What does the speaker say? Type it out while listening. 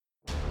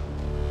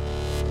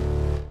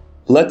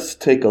Let's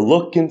take a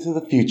look into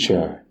the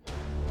future.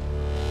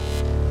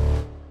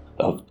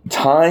 The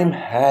time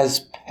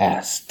has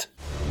passed.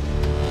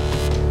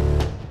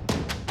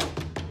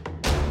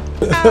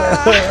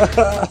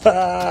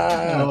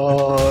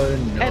 Oh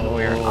no. And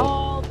we're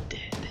all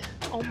dead.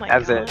 Oh my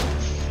As god. it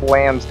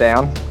slams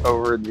down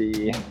over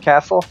the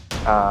castle,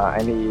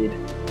 I need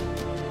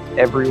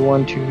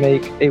everyone to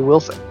make a will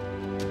save.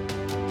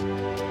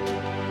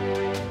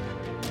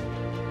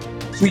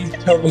 Please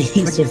tell me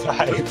he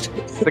survived.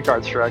 The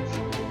guard shrugs.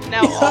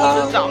 Now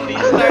all the zombies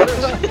start.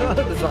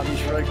 The zombie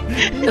shrug.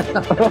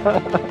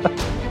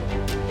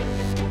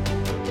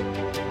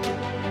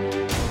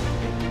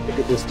 Look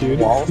at this dude.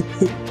 Wall.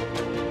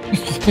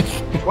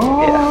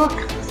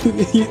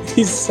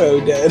 He's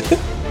so dead.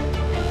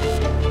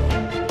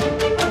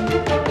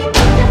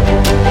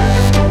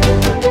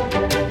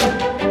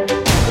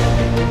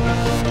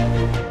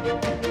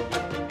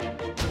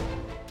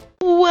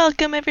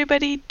 Welcome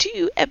everybody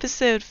to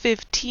episode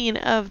 15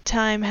 of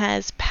Time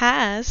Has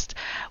Passed.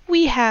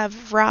 We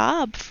have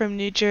Rob from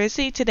New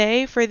Jersey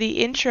today for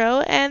the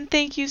intro, and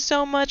thank you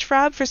so much,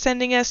 Rob, for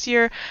sending us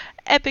your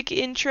epic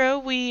intro.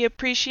 We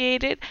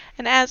appreciate it.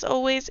 And as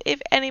always,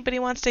 if anybody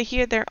wants to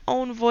hear their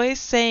own voice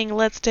saying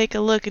let's take a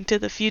look into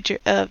the future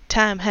of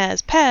Time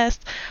Has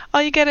Passed,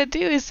 all you gotta do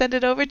is send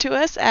it over to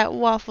us at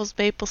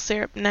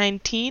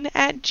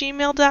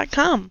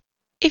wafflesmaplesyrup19@gmail.com.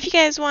 If you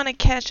guys want to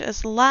catch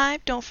us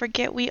live, don't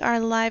forget we are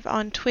live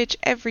on Twitch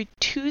every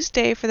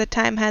Tuesday for the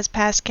Time Has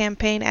Passed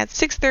campaign at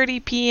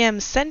 6:30 p.m.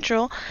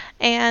 Central,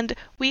 and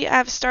we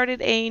have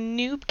started a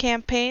new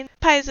campaign,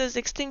 Paizo's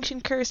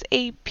Extinction Curse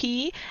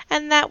AP,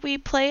 and that we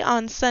play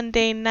on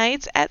Sunday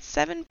nights at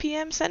 7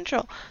 p.m.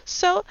 Central.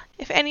 So,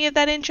 if any of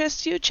that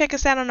interests you, check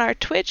us out on our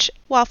Twitch,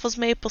 Waffles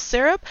Maple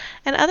Syrup,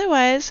 and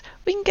otherwise,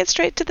 we can get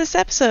straight to this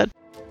episode.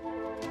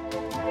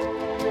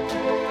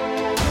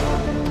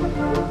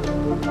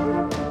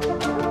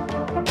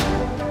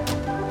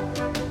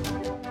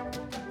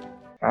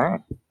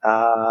 Alright.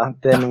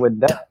 Then with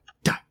that,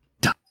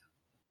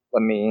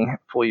 let me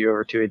pull you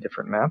over to a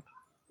different map.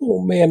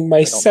 Oh man,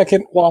 my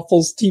second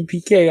Waffles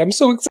TPK. I'm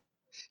so excited.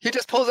 He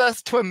just pulls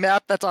us to a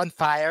map that's on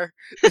fire.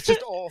 It's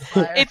just all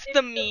fire. It's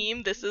the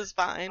meme, this is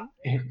fine.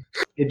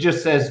 It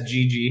just says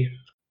GG.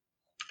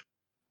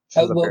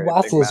 This is a very big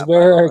Waffles, map.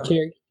 where are our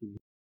characters?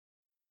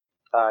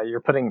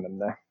 You're putting them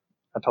there.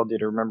 I told you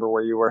to remember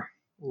where you were.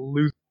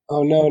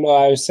 Oh no,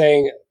 I was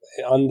saying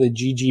on the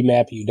GG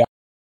map you died.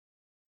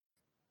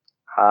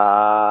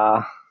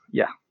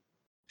 Yeah.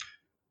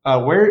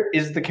 Where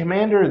is the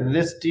commander?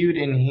 This dude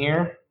in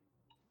here?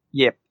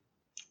 Yep.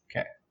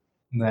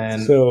 Then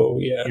So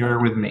yeah, you're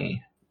with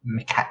me,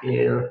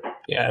 Mikhail.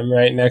 yeah, I'm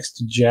right next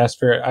to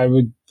Jasper. I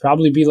would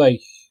probably be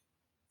like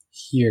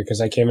here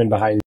because I came in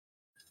behind.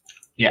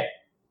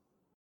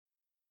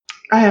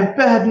 I have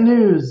bad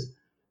news.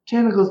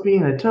 Tentacles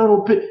being a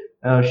total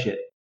Oh shit.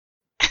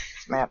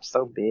 This map's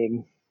so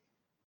big.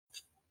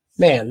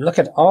 Man, look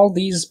at all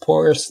these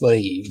poor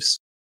slaves.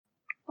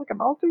 Look at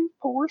all these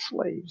poor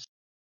slaves.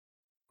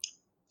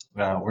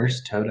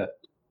 Where's Toda?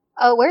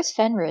 Oh, where's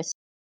Fenris?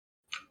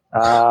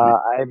 I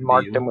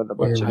marked him with a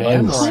bunch of Where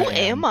names. was Who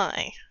am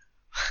I?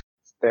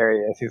 There he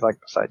is. He's like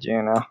beside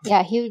you now.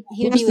 Yeah, he would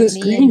Who's be with this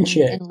me green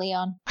chick? and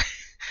Leon.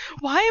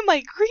 Why am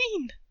I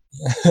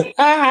green?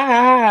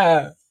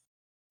 Ah!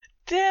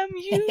 Damn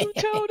you,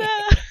 Toda!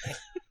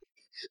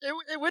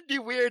 It would be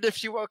weird if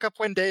she woke up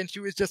one day and she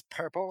was just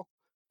purple.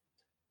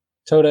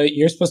 Toda,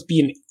 you're supposed to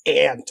be an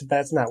ant.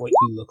 That's not what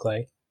you look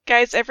like.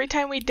 Guys, every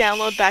time we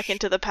download Back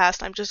into the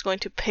Past, I'm just going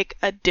to pick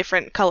a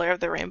different color of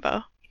the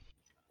rainbow.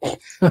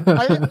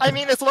 I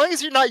mean, as long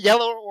as you're not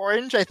yellow or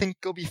orange, I think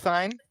you'll be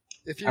fine.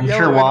 If you're I'm yellow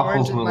sure and Waffles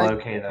orange, it will might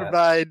okay that.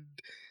 provide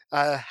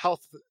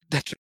health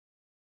detriment.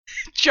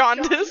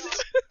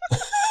 Jaundiced.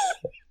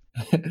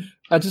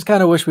 I just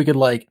kind of wish we could oh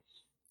wait,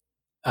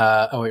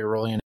 we're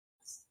rolling.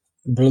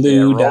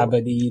 Blue roll.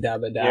 dabba-dee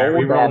dabba-da. Yeah,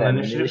 we roll That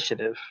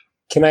initiative.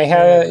 Can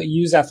I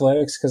use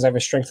athletics because I have a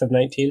strength of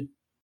 19?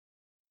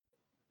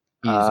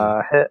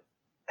 Hit.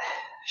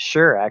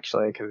 Sure,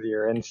 actually, because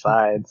you're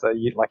inside, so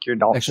you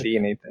don't Actually- see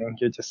anything.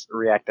 You're just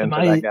reacting to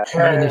My, that guy.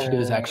 my initiative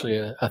is actually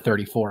a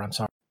 34. I'm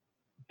sorry.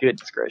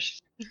 Goodness gracious.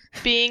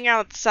 Being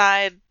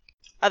outside,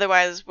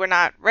 otherwise we're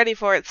not ready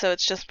for it, so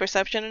it's just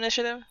perception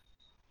initiative.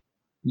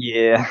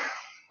 Yeah.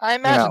 I You're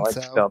imagine not like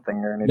so.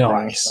 stealthing or anything.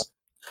 Nice.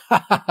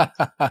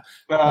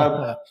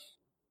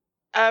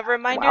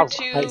 Reminder Wow,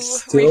 to I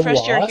still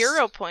refresh your lost?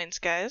 hero points,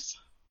 guys.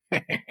 Oh,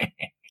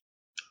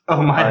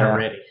 mine Oh, yeah.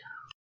 already.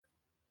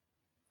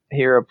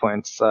 Hero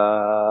points.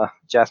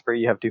 Jasper,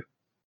 you have 2.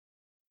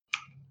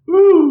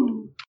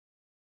 Woo!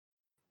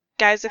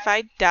 Guys, if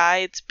I die,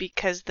 it's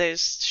because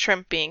there's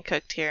shrimp being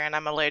cooked here and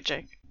I'm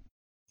allergic.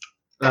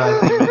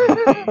 That's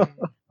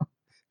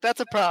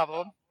a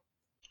problem.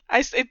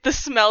 The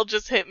smell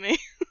just hit me.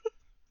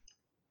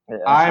 Yeah,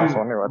 I was I'm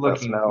wondering what that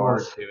looking smell forward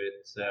was. to it,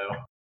 so.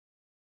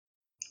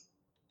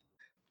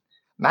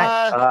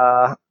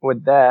 Nice.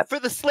 With that, For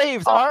the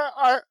slaves,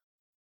 Oh.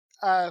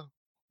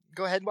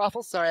 go ahead,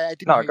 Waffles. Sorry, I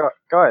didn't. no, hear you.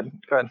 go ahead.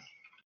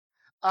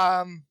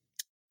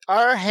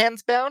 Are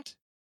hands bound?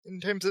 in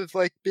terms of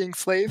like being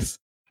slaves?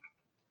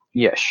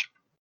 Yes.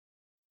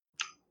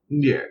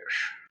 Yes.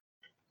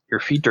 Your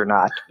feet are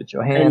not, but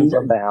your hands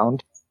are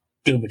bound.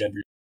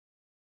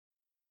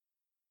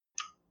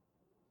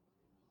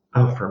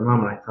 Oh, for a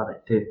moment I thought I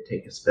did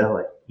take a spell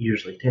I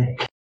usually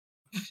take.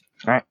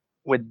 Alright.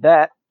 With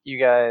that, you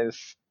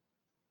guys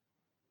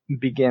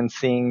begin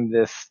seeing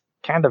this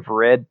kind of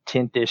red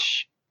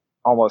tintish,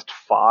 almost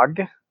fog,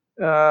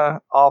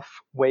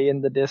 off way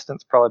in the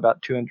distance, probably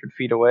about 200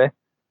 feet away.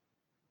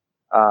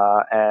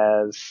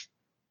 As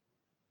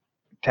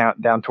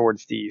down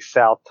towards the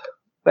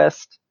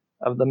southwest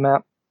of the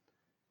map,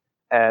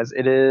 as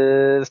it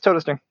is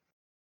Tota's turn.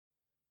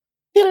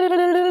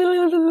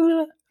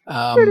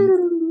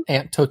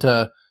 Aunt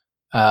Tota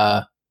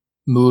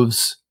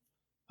moves.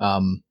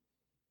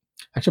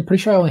 Actually, I'm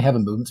pretty sure I only have a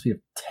movement speed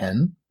of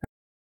 10.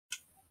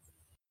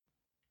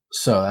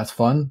 So that's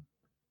fun.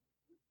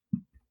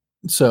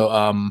 So,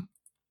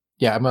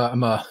 yeah, I'm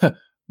a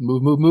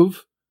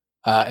move.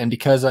 And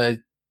because I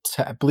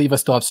believe I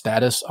still have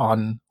status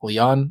on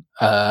Leon,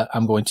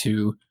 I'm going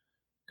to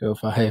go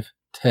 5,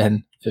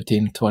 10,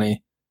 15,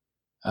 20,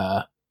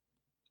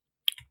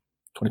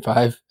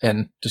 25,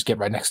 and just get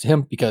right next to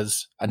him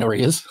because I know where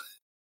he is.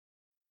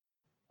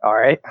 All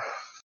right.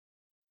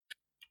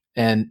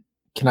 And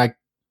can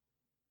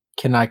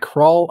I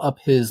crawl up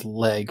his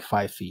leg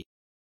 5 feet?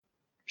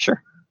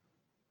 Sure.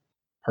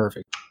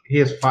 Perfect. He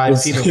has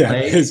 5 feet of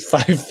legs. His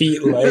 5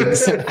 feet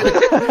legs. He's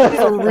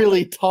a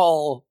really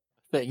tall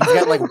thing. He's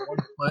got like 1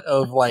 foot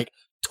of like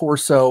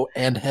torso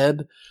and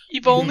head.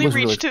 You've only was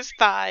reached really- his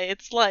thigh.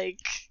 It's like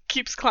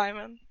keeps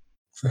climbing.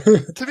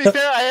 To be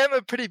fair, I am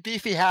a pretty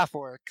beefy half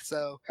orc,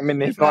 so I mean,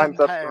 he He's not climbs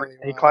up. entirely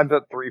He wrong. climbs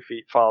up 3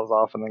 feet, falls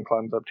off, and then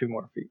climbs up 2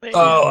 more feet.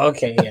 Oh,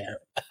 okay,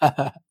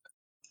 yeah.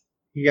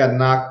 He got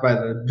knocked by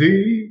the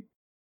D.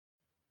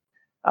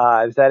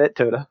 Is that it,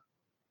 Tota?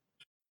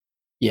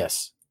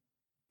 Yes.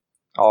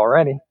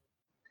 Alrighty.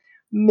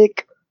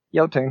 Mick,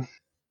 your turn.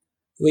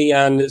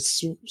 Leon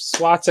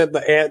swats at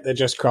the ant that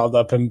just crawled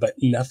up him, but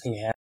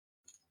nothing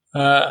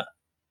happened.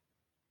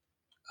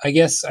 I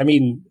guess, I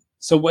mean,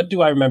 so what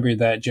do I remember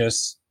that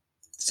just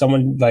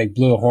someone like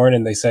blew a horn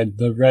and they said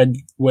the red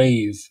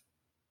wave,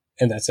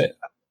 and that's it?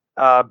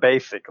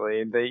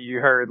 Basically, you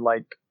heard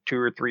like 2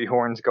 or 3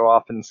 horns go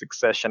off in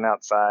succession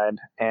outside,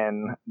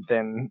 and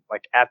then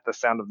like at the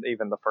sound of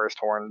even the first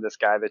horn, this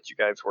guy that you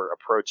guys were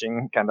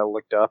approaching kind of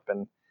looked up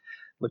and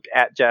looked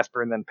at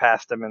Jasper and then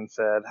past him and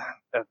said,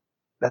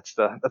 "That's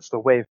the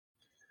wave."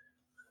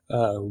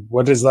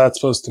 What is that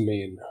supposed to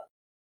mean?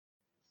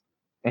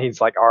 And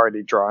he's like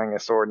already drawing a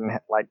sword and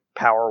like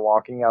power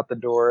walking out the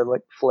door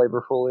like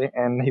flavorfully,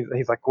 and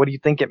he's like, "What do you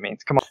think it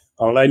means? Come on."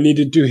 All I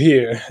needed to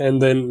hear,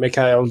 and then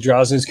Mikhail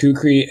draws his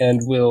kukri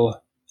and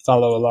will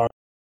follow along.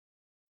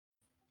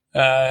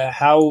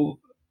 How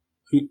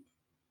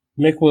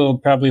Mick will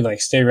probably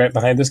like stay right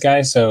behind this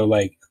guy. So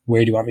like,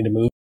 where do you want me to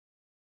move?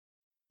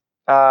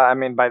 I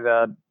mean, by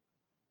the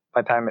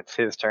time it's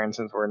his turn,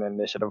 since we're in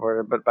initiative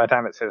order, but by the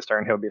time it's his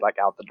turn, he'll be like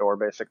out the door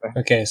basically.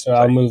 Okay, so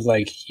I'll move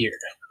like here.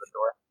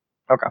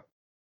 Okay.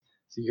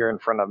 So you're in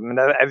front of him, and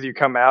as you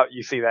come out,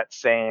 you see that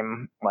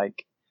same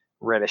like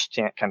reddish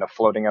chant kind of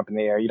floating up in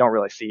the air. You don't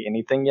really see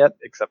anything yet,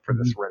 except for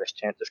this reddish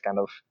chant just kind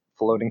of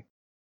floating.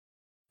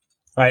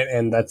 All right,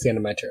 and that's the end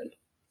of my turn.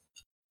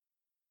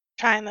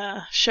 Trying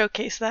to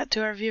showcase that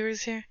to our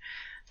viewers here.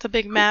 It's a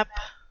big map.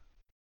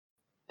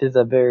 It is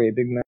a very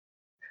big map.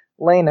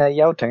 Lena,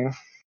 your turn.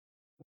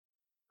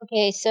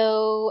 Okay,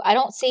 so I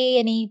don't see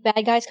any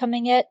bad guys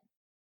coming yet.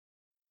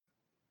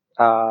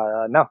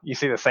 No, you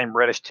see the same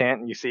reddish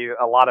chant, and you see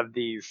a lot of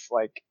these,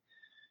 like,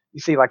 you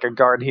see like a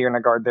guard here and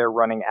a guard there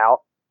running out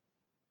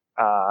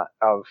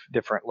of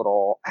different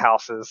little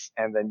houses,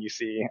 and then you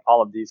see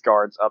all of these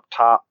guards up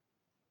top,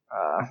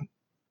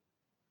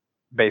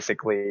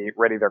 basically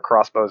ready their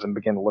crossbows and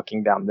begin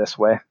looking down this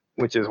way,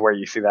 which is where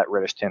you see that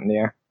reddish chant in the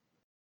air.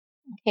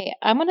 Okay,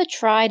 I'm gonna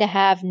try to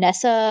have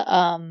Nessa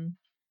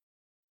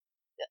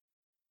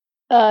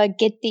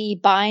get the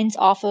binds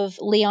off of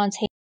Leon's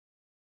hand.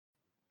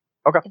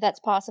 Okay. If that's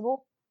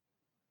possible.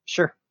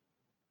 Sure.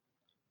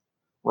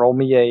 Roll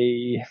me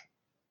a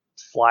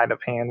sleight of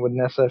hand with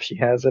Nessa if she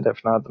has it.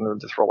 If not, then we'll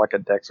just roll like a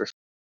dex or something.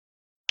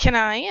 Can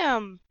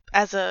I,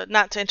 as a,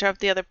 not to interrupt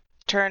the other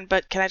turn,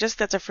 but can I just,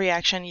 that's a free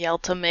action, yell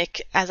to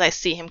Mick as I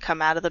see him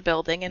come out of the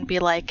building and be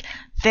like,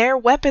 their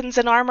weapons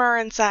and armor are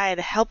inside,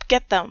 help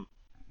get them.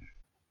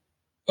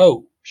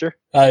 Oh, Sure.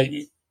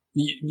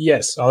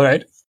 Yes, all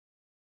right.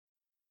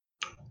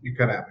 You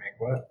cut out, Mick.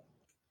 What?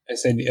 I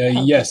said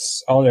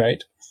yes, all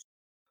right.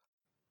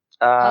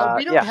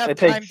 we don't yeah, have it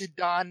time takes, to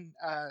don.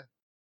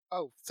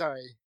 Oh,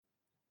 sorry.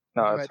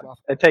 no, Go it's ahead, fine.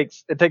 Waffle.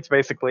 It takes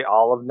basically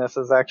all of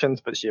Nessa's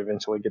actions, but she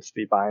eventually gets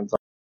the binds on.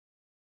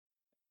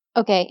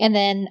 Okay, and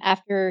then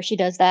after she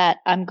does that,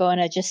 I'm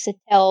gonna just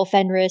tell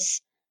Fenris,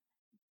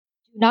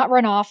 do not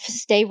run off,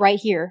 stay right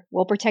here.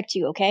 We'll protect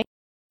you, okay?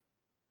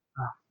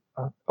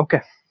 Okay.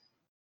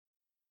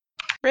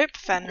 Rip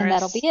Fenris. And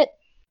that'll be it.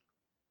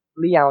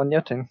 Leon,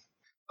 your turn.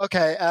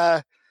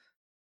 Okay,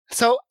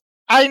 so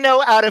I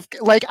know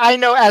I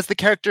know as the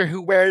character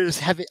who wears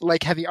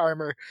heavy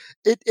armor,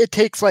 it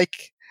takes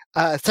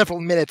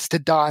several minutes to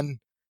don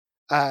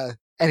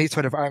any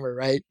sort of armor,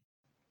 right?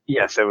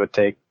 Yes, it would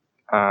take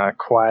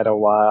quite a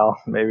while.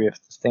 Maybe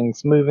if this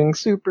thing's moving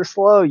super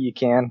slow, you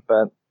can,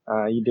 but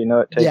you do know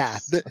it takes. Yeah, I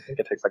think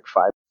it takes like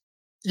 5.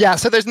 Yeah,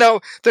 so there's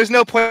no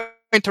point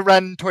to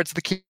run towards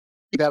the key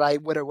that I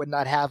would or would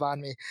not have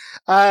on me.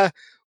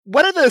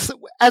 What are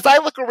as I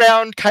look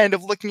around, kind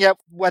of looking at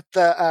what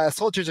the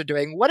soldiers are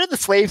doing, what are the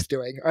slaves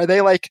doing? Are they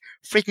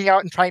freaking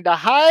out and trying to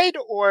hide,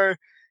 or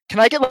can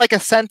I get a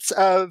sense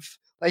of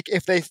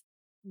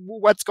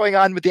what's going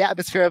on with the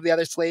atmosphere of the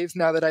other slaves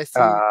now that I see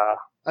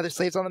other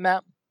slaves on the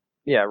map?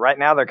 Yeah, right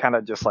now they're kind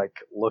of just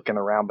looking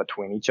around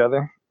between each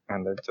other,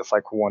 and they're just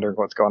wondering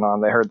what's going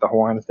on. They heard the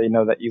horns. They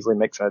know that usually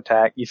makes an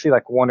attack. You see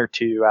 1 or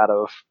 2 out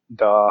of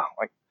the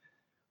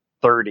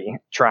 30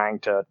 trying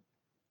to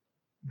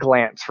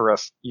glance for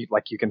us. You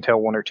can tell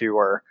 1 or 2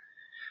 are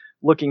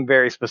looking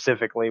very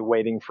specifically,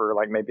 waiting for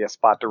maybe a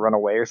spot to run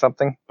away or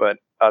something. But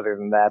other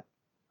than that,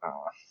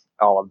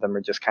 all of them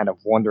are just kind of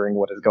wondering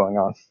what is going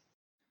on.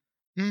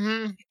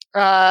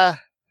 Mm-hmm.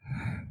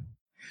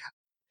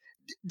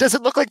 Does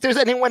it look like there's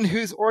anyone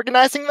who's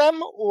organizing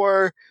them,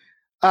 or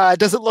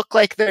does it look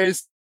like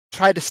there's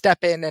try to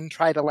step in and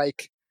try to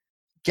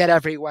get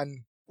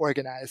everyone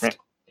organized?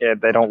 Yeah,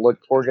 they don't look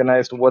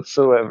organized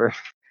whatsoever.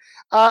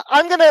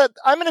 I'm gonna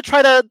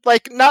try to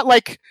not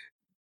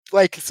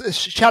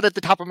shout at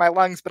the top of my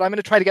lungs, but I'm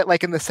gonna try to get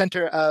in the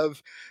center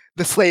of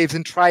the slaves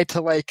and try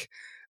to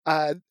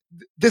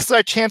this is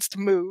our chance to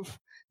move.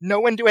 No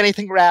one do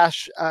anything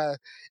rash.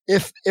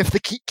 If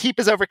the keep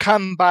is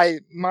overcome by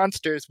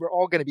monsters, we're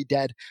all going to be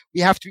dead.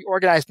 We have to be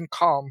organized and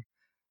calm.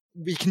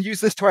 We can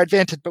use this to our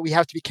advantage, but we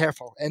have to be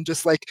careful and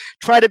just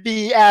try to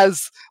be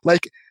as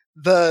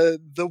the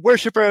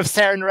worshiper of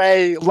Saren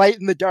Ray, light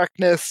in the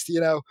darkness,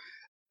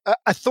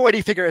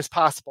 authority figure as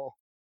possible.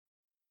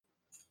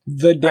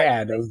 The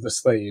dad of the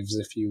slaves,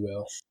 if you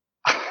will.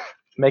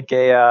 Make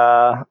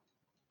a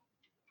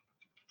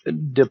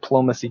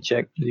diplomacy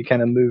check. You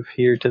kind of move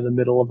here to the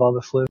middle of all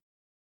the slaves.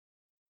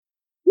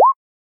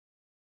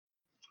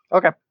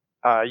 Okay.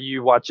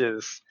 You watch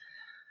as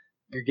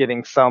you're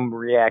getting some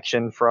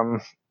reaction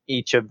from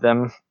each of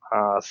them.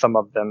 Some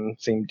of them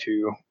seem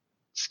to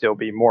still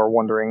be more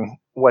wondering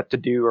what to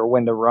do or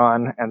when to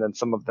run, and then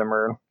some of them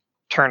are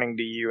turning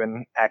to you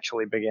and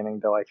actually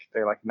beginning to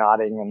they're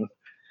nodding and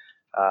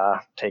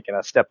taking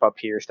a step up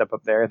here, step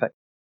up there.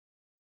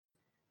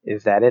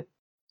 Is that it?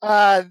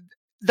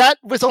 That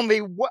was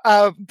only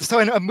so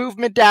in a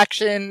movement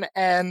action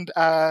and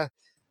a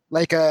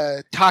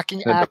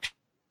talking action.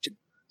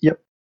 Yep.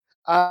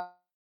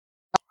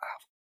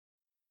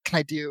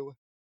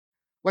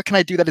 What can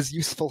I do that is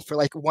useful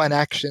for one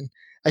action?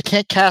 I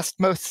can't cast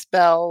most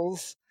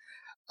spells.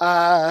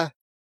 I'm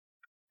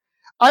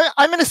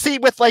gonna see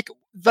with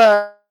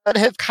the that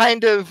have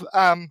kind of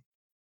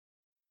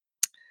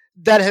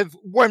that have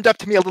warmed up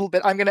to me a little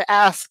bit. I'm gonna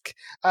ask,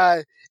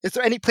 is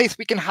there any place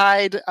we can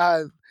hide?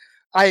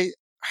 I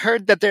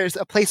heard that there's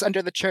a place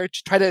under the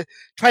church. Try to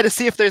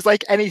see if there's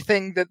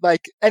anything that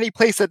any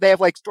place that they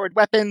have stored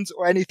weapons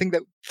or anything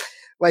that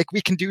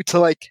we can do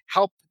to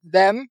help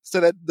them so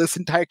that this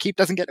entire keep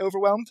doesn't get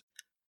overwhelmed.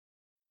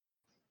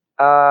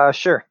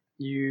 Sure.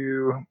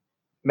 You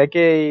make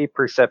a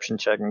perception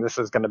check, and this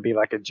is going to be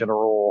a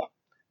general.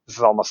 This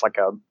is almost like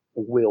a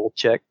will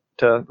check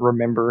to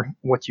remember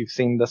what you've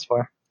seen thus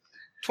far.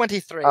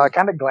 23.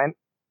 Kind of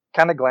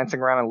glancing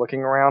around and looking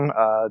around.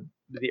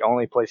 The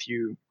only place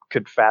you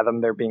could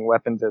fathom there being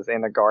weapons is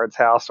in a guard's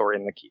house or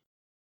in the keep.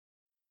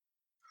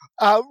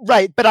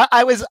 Right, but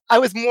I was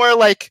more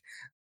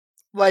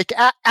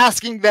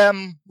asking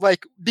them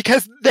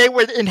because they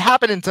were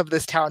inhabitants of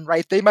this town,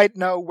 right? They might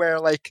know where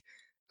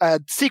a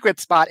secret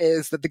spot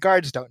is that the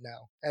guards don't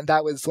know, and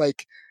that was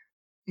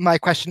my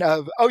question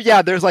of, oh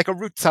yeah, there's a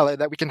root cellar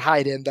that we can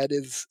hide in that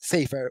is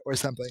safer or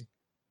something.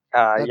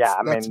 Yeah,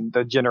 I mean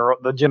the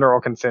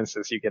general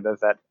consensus you get is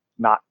that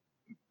not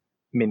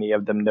many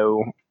of them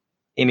know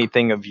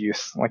anything of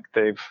use.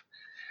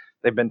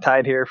 They've been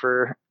tied here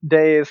for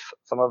days.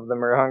 Some of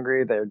them are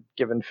hungry. They're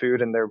given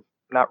food, and they're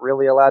not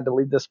really allowed to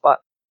leave this spot.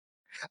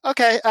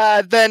 Okay,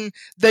 then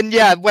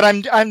yeah, what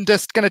I'm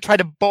just gonna try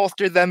to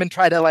bolster them and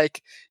try to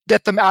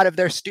get them out of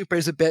their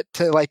stupors a bit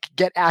to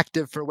get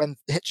active for when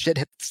shit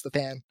hits the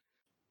fan.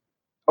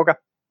 Okay,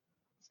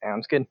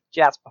 sounds good,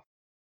 Jasper.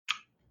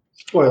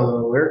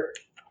 Spoiler alert: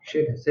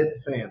 shit has hit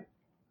the fan.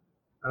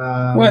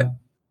 What?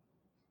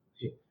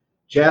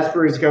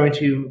 Jasper is going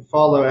to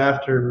follow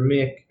after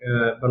Mick,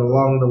 but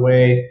along the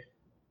way,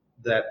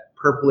 that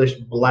purplish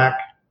black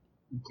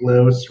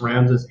glow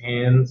surrounds his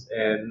hands,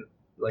 and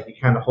he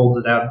kind of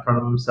holds it out in front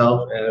of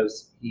himself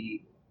as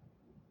he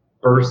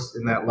bursts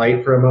in that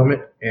light for a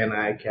moment, and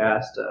I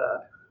cast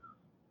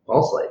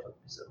False Life on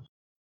myself.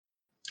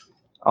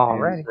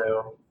 Alright.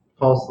 So,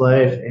 False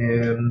Life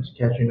and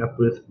catching up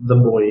with the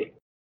boy.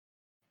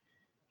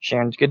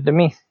 Sounds good to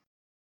me.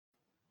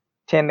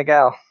 10 to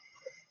go.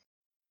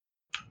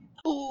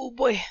 Oh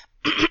boy.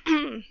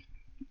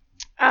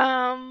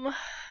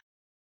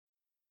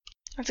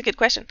 That's a good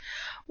question.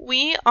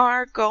 We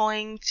are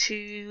going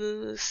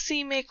to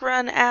see Mick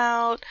run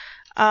out.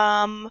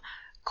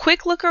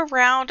 Quick look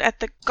around at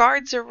the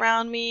guards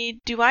around me.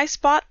 Do I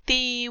spot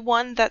the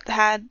one that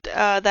had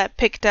that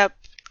picked up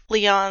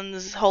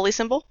Leon's holy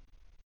symbol?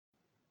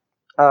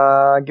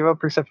 Give a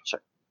perception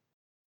check.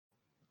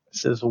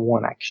 This is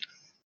one action.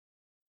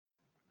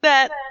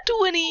 That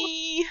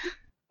 20.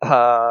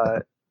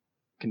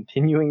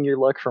 Continuing your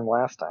luck from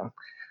last time.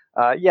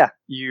 Yeah,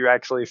 you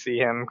actually see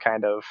him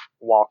kind of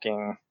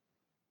walking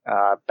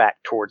back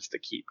towards the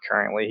keep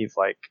currently. He's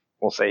like,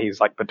 we'll say he's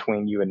like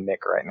between you and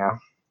Mick right now.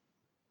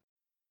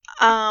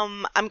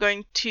 I'm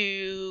going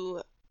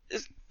to...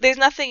 There's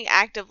nothing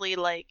actively,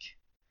 like,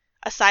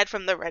 aside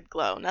from the red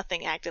glow,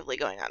 nothing actively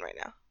going on right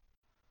now.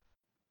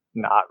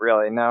 Not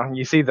really, no.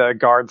 You see the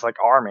guards like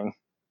arming,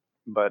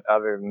 but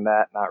other than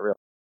that, not really.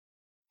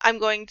 I'm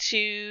going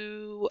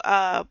to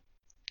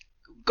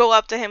go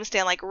up to him,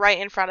 stand like right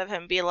in front of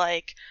him, be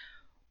like,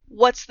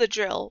 what's the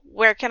drill?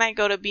 Where can I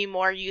go to be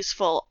more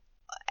useful?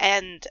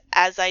 And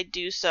as I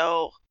do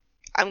so,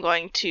 I'm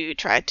going to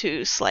try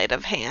to sleight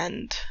of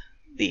hand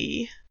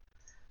the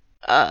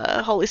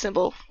holy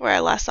symbol where I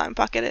last saw him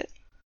pocket it.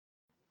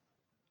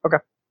 Okay.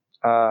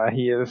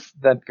 He is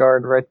that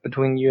guard right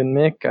between you and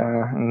Mick,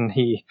 and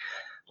he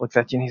looks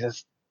at you and he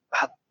says,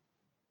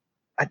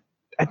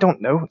 I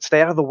don't know,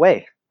 stay out of the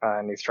way.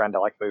 And he's trying to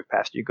like move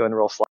past you. Go and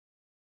roll slide.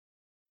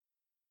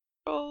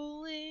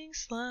 Rolling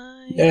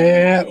slide.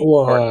 That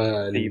Or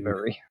one.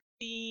 thievery.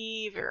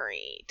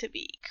 Thievery, to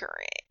be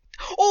correct.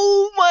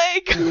 Oh my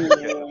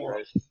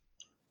god!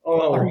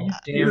 Oh,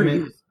 damn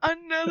it.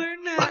 Another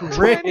nat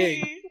Rick.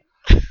 20.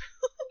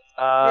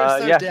 We're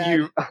so Yeah,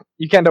 dead.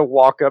 you kind of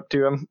walk up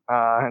to him,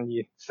 and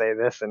you say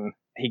this, and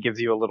he gives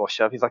you a little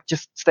shove. He's like,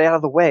 just stay out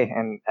of the way.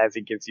 And as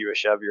he gives you a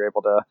shove, you're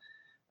able to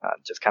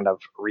just kind of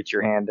reach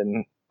your hand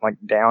and like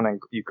down,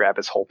 and you grab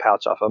his whole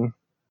pouch off him,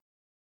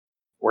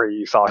 where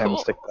you saw him Cool.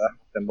 stick the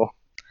symbol.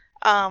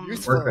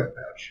 Useful. Work that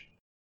pouch.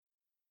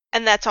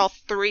 And that's all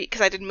three,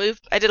 because I did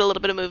a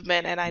little bit of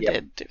movement, and I Yep.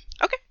 did do.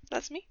 Okay,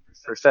 that's me.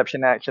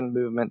 Perception action,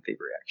 movement,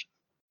 thievery action.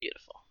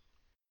 Beautiful.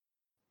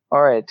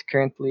 All right,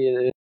 currently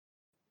it is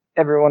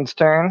everyone's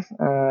turn.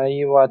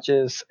 You watch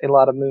as a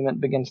lot of movement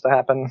begins to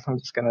happen. I'm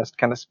just gonna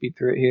kind of speed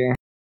through it here.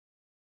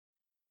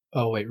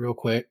 Oh wait, real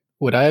quick.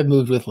 Would I have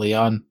moved with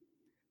Leon?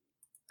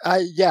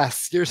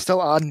 Yes, you're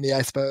still on me,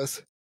 I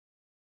suppose.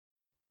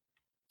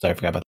 Sorry, I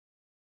forgot about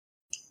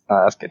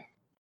That's good.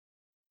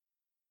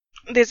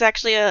 There's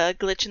actually a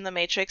glitch in the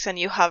Matrix, and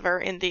you hover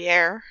in the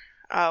air.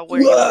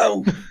 Where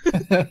Whoa!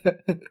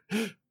 that.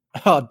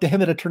 Oh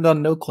damn it! I turned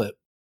on no clip.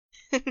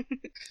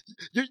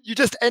 You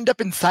just end up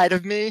inside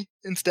of me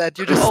instead.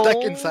 You're just stuck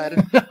Oh. inside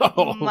of me.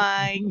 Oh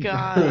my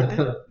god.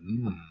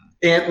 Mm,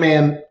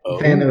 Ant-Man, Oh.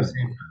 Thanos.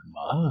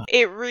 my.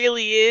 It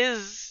really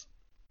is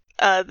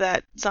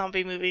that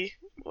zombie movie,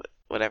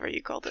 whatever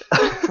you called it.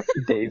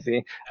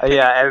 Daisy.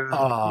 Yeah,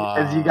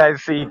 as you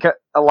guys see,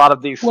 a lot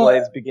of these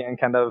slaves begin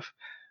kind of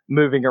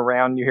moving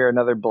around. You hear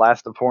another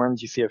blast of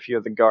horns. You see a few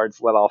of the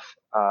guards let off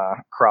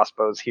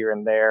crossbows here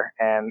and there,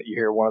 and you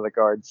hear one of the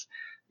guards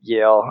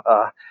yell,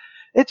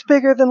 "It's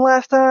bigger than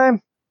last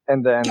time!"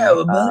 And then,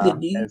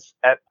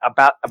 at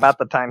about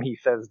the time he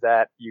says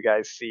that, you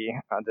guys see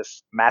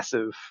this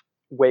massive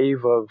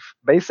wave of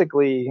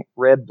basically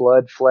red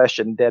blood, flesh,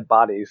 and dead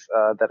bodies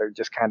that are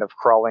just kind of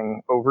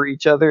crawling over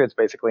each other. It's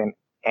basically an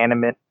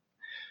animate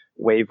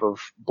wave of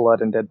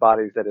blood and dead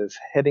bodies that is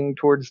heading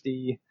towards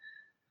the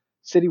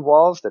city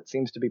walls. That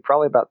seems to be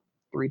probably about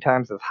 3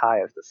 times as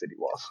high as the city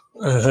walls.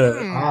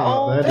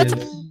 Oh, that that's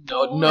is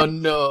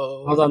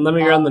No. Hold on, let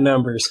me run the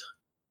numbers.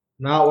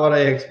 not what I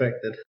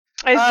expected.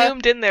 I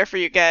zoomed in there for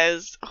you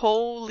guys.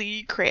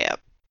 Holy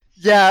crap.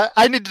 Yeah,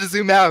 I need to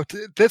zoom out.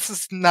 This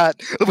is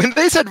not. When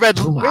they said red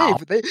Wow.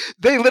 wave,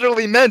 they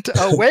literally meant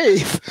a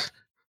wave.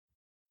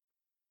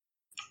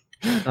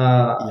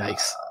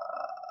 Yikes.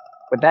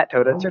 With that,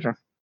 Toda, it's your turn.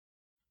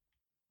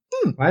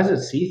 Why is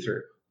it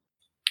see-through?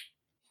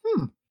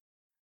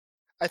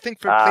 I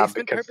think for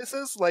placement because-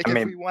 purposes, like I if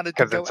mean, we wanted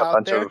to Because go it's a out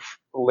bunch there. of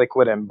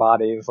liquid and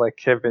bodies, like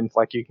heavens,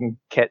 like you can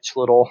catch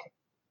little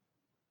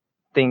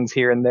things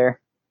here and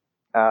there.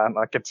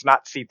 Like it's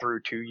not see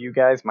through to you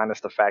guys,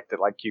 minus the fact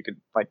that like you could,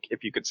 like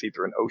if you could see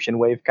through an ocean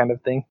wave kind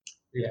of thing.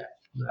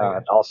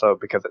 Also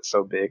because it's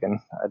so big, and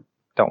I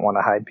don't want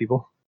to hide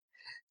people.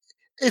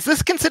 Is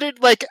this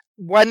considered like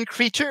one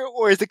creature,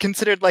 or is it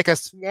considered like a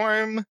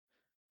swarm?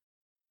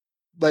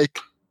 Like,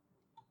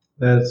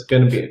 That's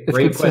going to be a It's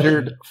great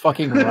considered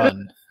fucking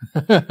run.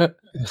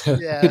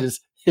 yeah. It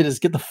is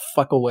get the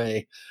fuck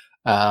away.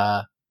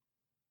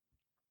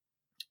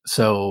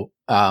 So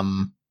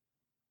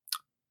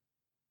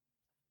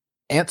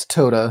Aunt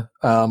Toda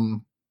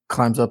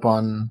climbs up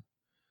on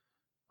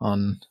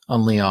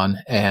Leon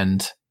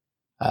and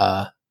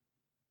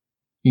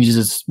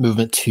uses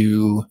movement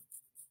to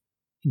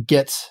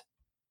get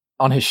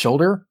on his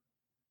shoulder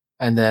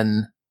and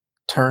then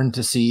turn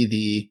to see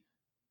the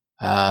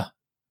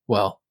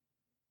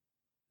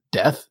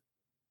death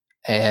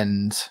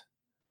and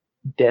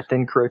Death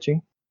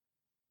encroaching.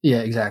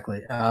 Yeah,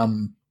 exactly.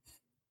 And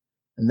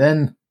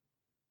then,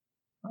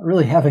 not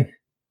really having.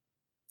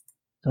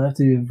 Do I have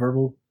to do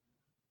verbal?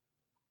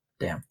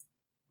 Damn.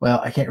 Well,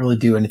 I can't really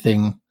do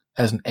anything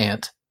as an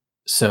ant,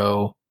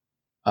 so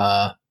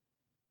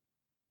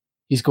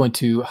he's going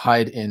to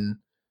hide in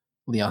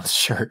Leon's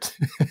shirt.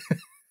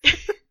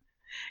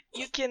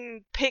 You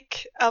can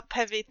pick up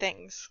heavy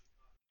things.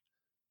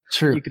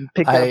 True. You can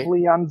pick up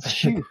Leon's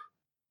shoe.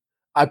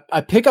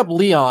 I pick up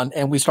Leon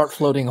and we start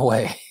floating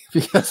away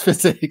because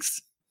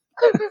physics.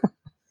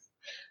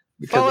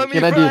 Follow me,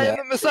 can I do Brian that?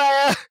 the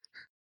Messiah.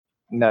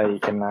 No, you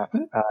cannot.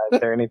 Is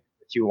there anything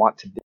that you want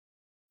to do?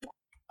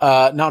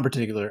 Not in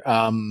particular.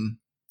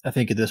 I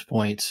think at this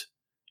point,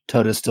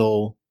 Toda's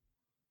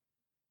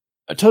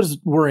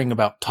worrying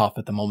about Toph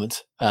at the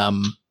moment.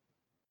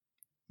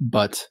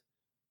 But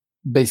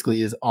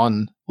basically is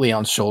on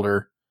Leon's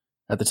shoulder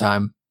at the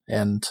time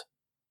and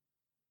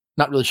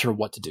not really sure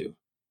what to do.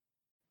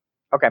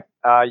 Okay.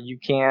 You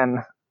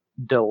can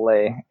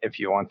delay if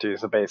you want to.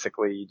 So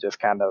basically, you just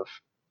kind of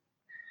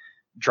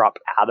drop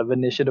out of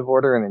initiative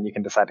order, and then you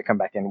can decide to come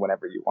back in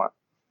whenever you want.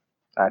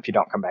 If you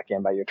don't come back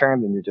in by your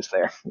turn, then you're just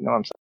there. You know what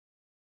I'm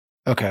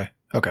saying?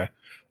 Okay.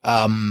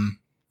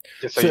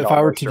 Just So you if don't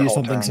I were waste to your do whole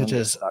something turn such and get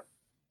as stuck.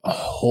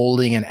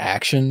 holding an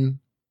action,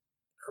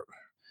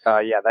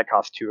 Yeah, that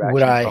costs 2 actions.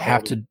 would I to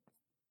have hold. to?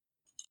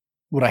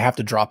 Would I have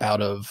to drop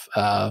out of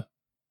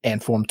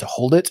ant form to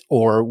hold it,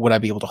 or would I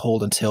be able to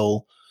hold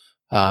until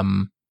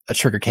a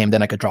trigger came?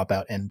 Then I could drop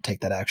out and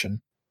take that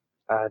action.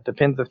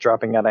 Depends if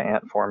dropping out of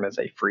ant form is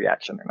a free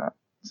action or not.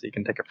 So you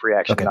can take a free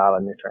action Okay. not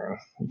on your turn.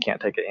 You can't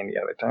take it any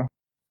other turn.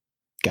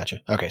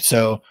 Gotcha. Okay,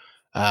 so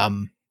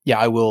yeah,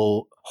 I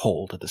will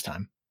hold at this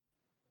time.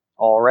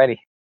 Alrighty.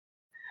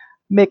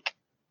 Mick,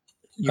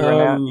 you run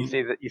out. Um, You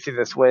see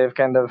this wave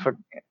kind of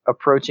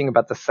approaching.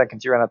 About the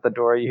second you run out the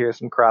door, you hear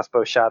some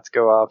crossbow shots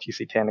go off. You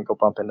see Tana go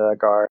bump into a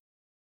guard.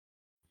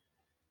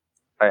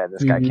 Oh yeah,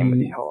 this guy came with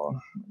you. Hold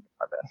on.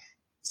 My bad.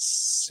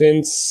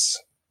 Since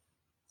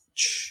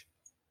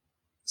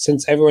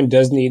everyone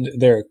does need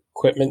their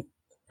equipment,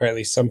 or at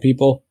least some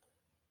people,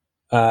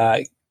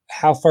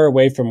 how far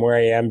away from where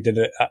I am did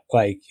it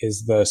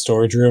is the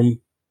storage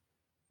room?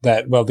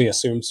 The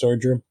assumed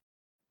storage room?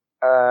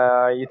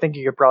 You think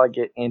you could probably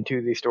get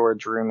into the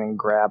storage room and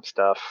grab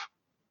stuff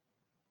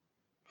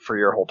for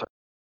your whole turn?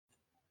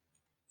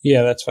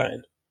 Yeah, that's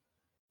fine.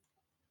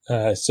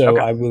 So Okay.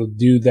 I will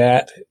do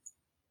that.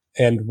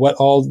 And what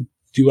all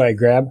do I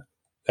grab?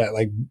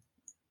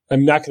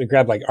 I'm not going to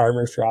grab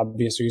armor for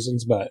obvious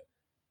reasons, but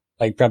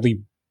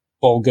probably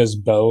Bolga's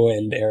bow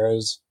and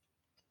arrows.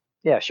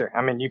 Yeah, sure.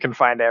 I mean, you can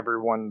find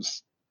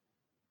everyone's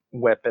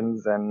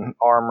weapons and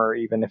armor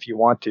even if you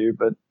want to,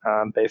 but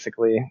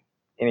basically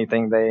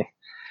anything they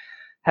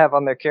have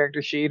on their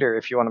character sheet, or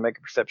if you want to make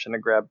a perception to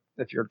grab,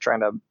 if you're trying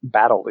to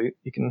battle loot,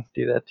 you can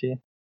do that too.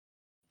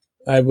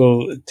 I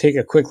will take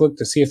a quick look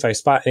to see if I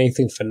spot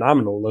anything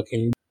phenomenal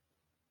looking.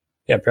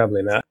 Yeah,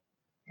 probably not.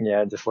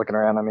 Yeah, just looking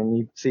around. I mean,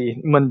 you see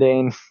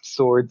mundane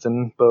swords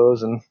and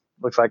bows, and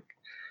looks like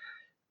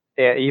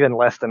even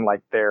less than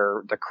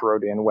the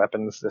Corodian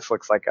weapons. This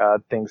looks like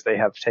things they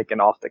have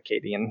taken off the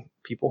Cadian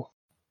people.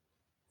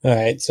 All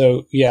right,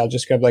 so yeah, I'll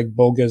just grab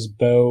Bolga's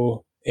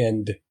bow,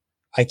 and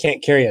I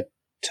can't carry a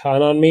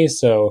ton on me,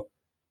 so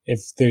if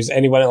there's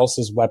anyone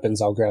else's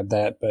weapons, I'll grab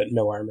that, but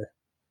no armor.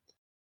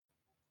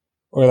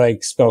 Or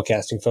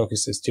spellcasting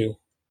focuses too.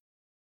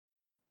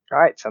 All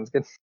right, sounds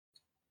good.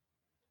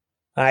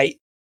 I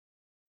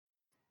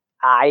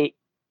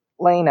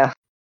Lena.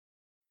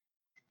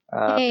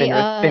 Hey,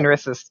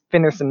 Fenris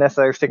and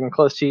Nessa are sticking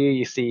close to you.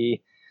 You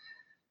see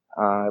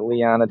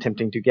Leon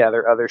attempting to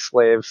gather other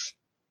slaves.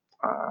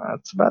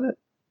 That's about it.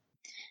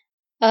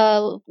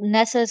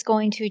 Nessa's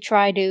going to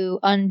try to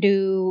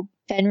undo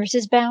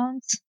Fenris's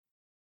bounds.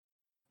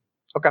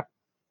 Okay.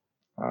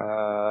 Go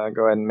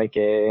ahead and make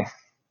a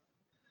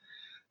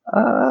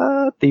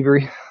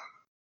thievery.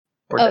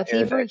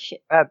 Thievery?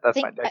 That's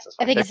fine.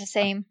 I think it's the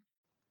same.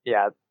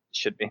 Yeah, it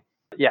should be.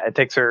 Yeah, it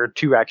takes her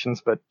 2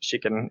 actions, but she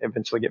can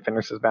eventually get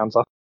Fenris's bounds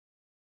off.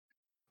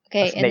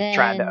 Okay, a snake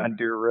trying to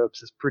undo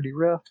ropes is pretty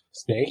rough.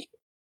 Snake?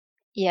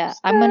 Yeah,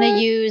 I'm gonna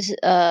use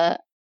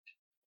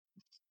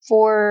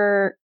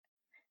for.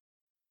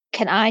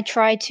 Can I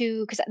try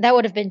to? Because that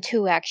would have been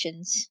 2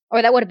 actions,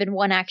 or that would have been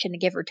 1 action to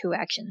give her 2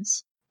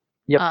 actions.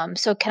 Yep.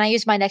 So can I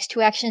use my next 2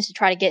 actions to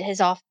try to get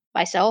his off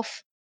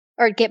myself,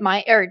 or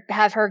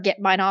have her get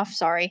mine off?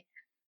 Sorry.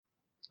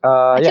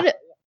 Yeah.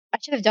 I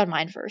should have done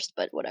mine first,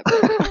 but whatever.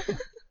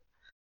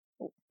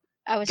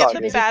 I was Get too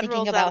the busy bad thinking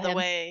rolls about out of the him.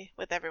 way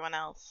with everyone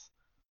else.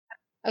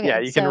 Okay, Yeah,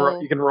 you can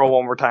roll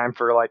one more time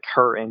for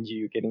her and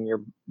you getting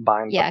your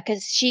binds. Yeah,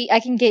 because I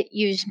can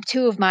use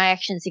 2 of my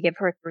actions to give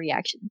her 3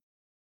 actions.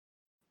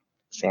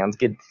 Sounds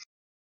good.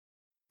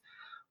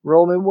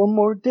 Roll me one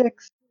more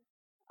dex.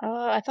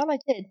 I thought I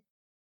did.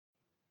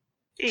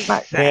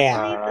 Exactly.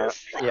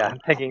 Yeah,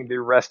 taking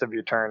the rest of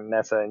your turn,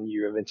 Nessa and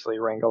you eventually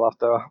wrangle off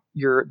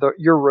your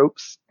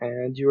ropes,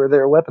 and you are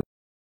their weapon.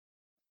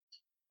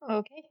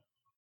 Okay.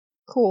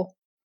 Cool.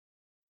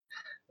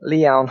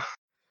 Leon.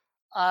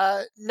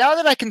 Now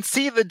that I can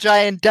see the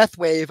giant death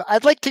wave,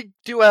 I'd like to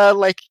do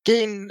a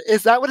gain.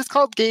 Is that what it's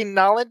called? Gain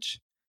knowledge,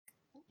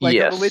 a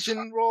Yes.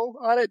 religion roll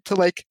on it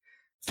to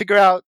figure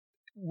out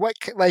what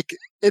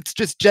it's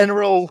just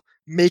general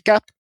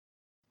makeup.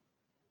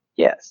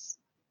 Yes.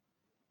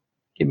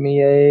 Give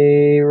me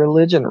a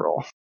religion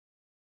roll.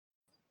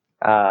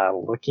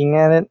 Looking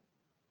at it,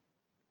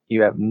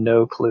 you have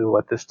no clue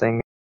what this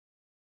thing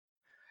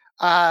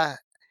is.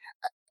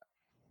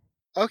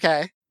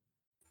 Okay.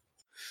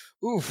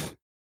 Oof.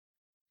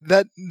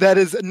 That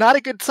is not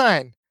a good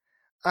sign.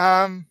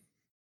 Okay,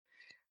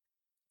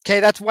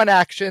 that's one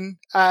action.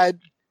 Because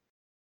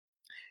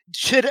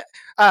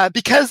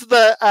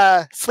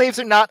the slaves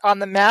are not on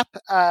the map,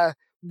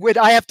 would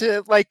I have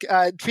to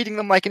treating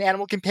them like an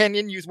animal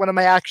companion, use one of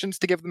my actions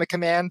to give them a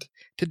command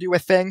to do a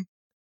thing?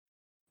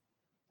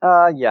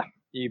 Yeah.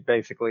 You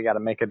basically got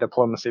to make a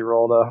diplomacy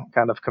roll to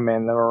kind of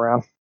command them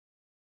around.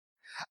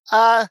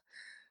 I'm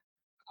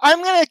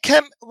gonna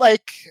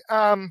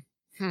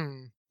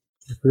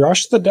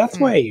Rush the death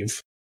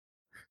wave.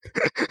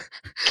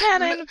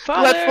 Cannon Let's-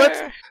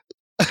 fodder!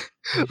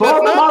 For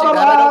not do that,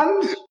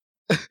 motherland!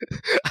 I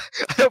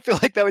don't feel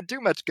like that would do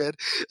much good.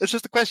 It's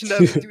just a question of,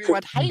 do we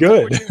want height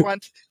Good. or do we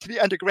want to be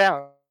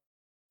underground?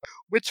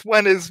 Which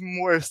one is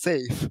more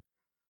safe?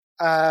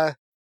 You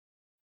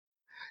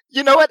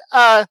know what?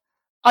 I'm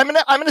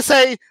gonna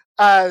say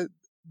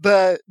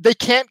they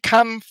can't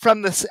come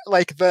from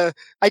the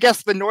I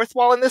guess the north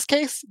wall in this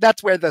case.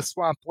 That's where the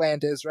swamp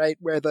land is, right?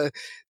 Where the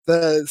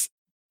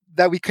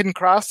that we couldn't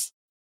cross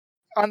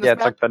on this Yeah, it's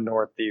map. like the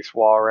northeast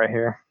wall right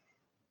here.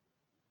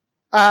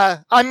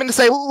 I'm going to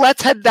say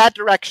let's head that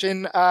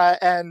direction,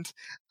 and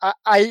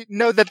I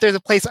know that there's a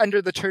place under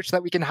the church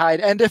that we can hide.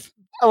 And if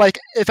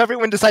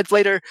everyone decides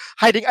later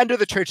hiding under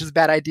the church is a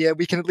bad idea,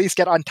 we can at least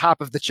get on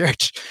top of the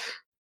church.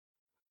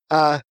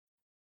 But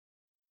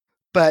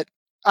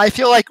I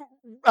feel like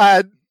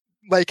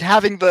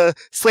having the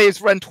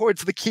slaves run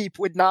towards the keep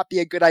would not be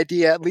a good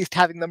idea. At least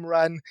having them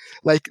run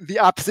the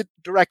opposite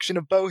direction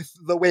of both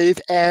the wave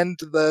and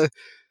the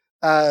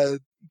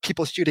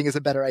people shooting is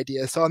a better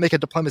idea. So I'll make a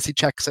diplomacy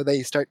check so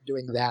they start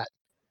doing that.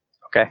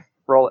 Okay,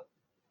 roll it.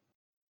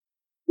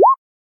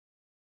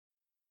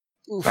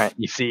 Oof. All right,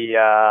 you see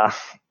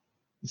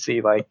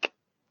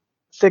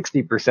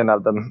 60%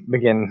 of them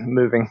begin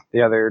moving.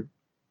 The other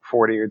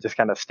 40 are just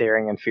kind of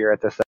staring in fear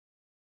at this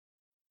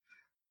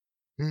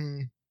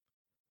thing.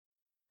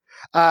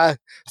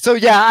 So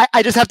yeah,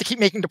 I just have to keep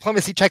making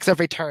diplomacy checks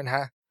every turn,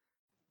 huh?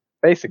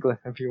 Basically,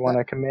 if you want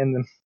to command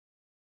them.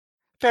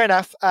 Fair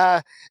enough.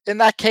 In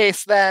that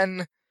case,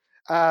 then,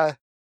 I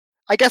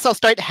guess I'll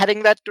start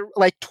heading that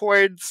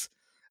towards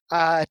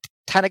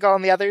Tanagal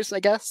and the others.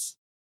 I guess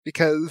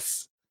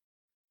because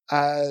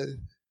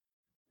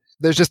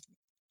there's just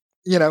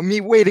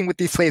me waiting with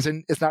these slaves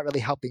is not really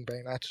helping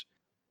very much.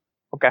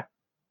 Okay,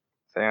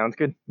 sounds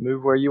good.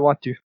 Move where you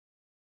want to.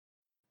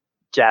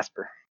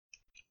 Jasper.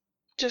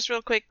 Just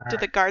real quick, do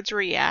the guards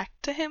react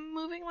to him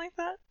moving like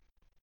that?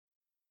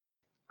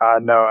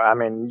 No, I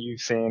mean,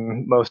 you've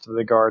seen most of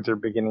the guards are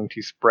beginning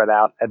to spread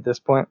out at this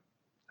point.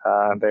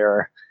 They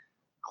are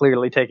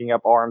clearly taking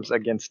up arms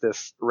against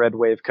this red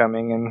wave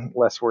coming and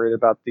less worried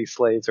about these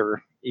slaves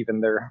or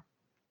even their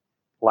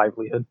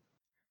livelihood.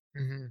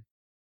 Mm-hmm.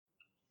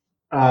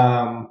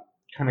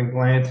 Kind of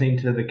glancing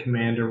to the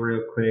commander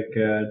real quick,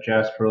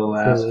 Jasper will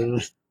ask,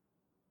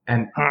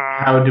 and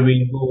how do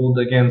we hold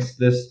against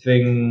this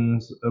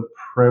thing's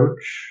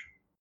approach?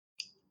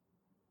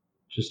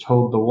 Just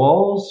hold the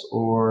walls,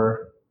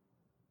 or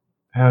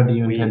how do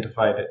you intend to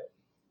fight it?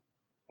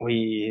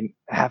 We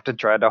have to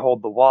try to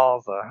hold the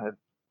walls.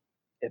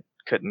 It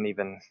couldn't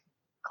even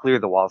clear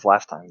the walls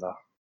last time, though.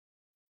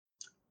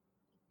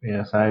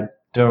 Yes, I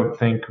don't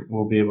think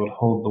we'll be able to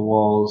hold the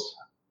walls.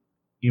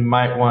 You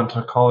might want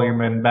to call your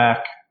men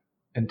back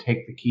and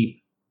take the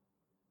keep.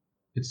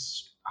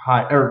 It's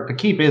high, or the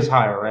keep is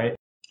higher, right?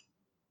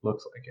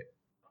 Looks like it.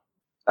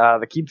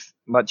 The keep's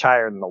much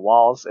higher than the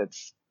walls.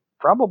 It's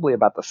probably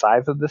about the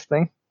size of this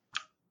thing.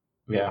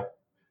 Yeah.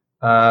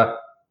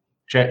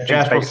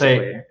 Jasper will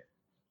say...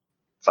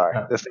 Sorry,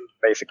 this thing's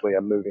basically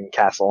a moving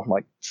castle,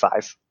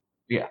 size.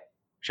 Yeah.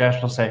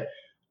 Jasper will say,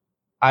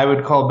 I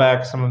would call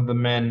back some of the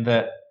men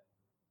that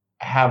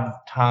have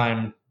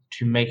time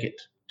to make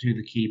it to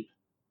the keep.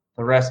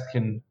 The rest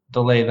can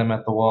delay them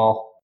at the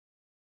wall.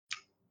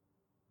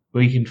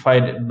 We can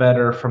fight it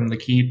better from the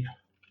keep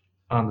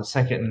on the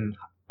second and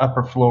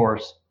upper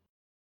floors.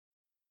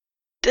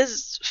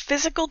 Does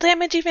physical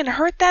damage even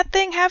hurt that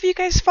thing? Have you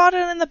guys fought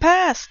it in the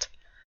past?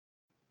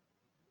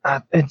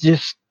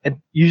 It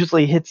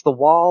usually hits the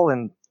wall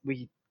and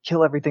we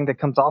kill everything that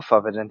comes off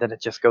of it, and then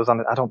it just goes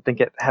on. I don't think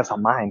it has a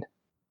mind.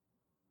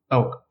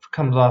 Oh,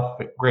 comes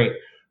off it. Great.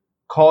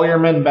 Call your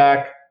men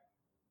back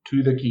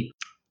to the keep.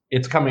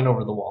 It's coming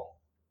over the wall.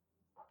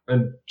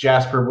 And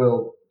Jasper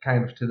will,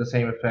 kind of to the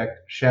same effect,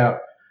 shout,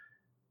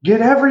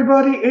 get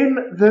everybody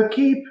in the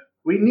keep.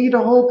 We need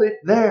to hold it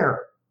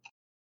there.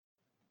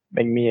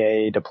 Make me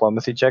a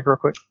diplomacy check real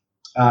quick.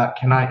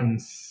 Can I...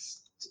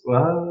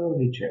 Well, let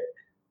me check.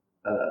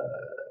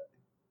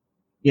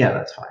 Yeah,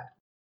 that's fine.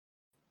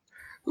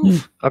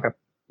 Oof.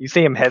 You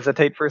see him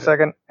hesitate for a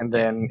second, and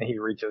then he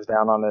reaches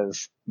down on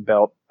his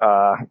belt,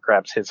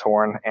 grabs his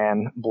horn,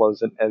 and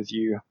blows it as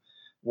you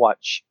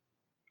watch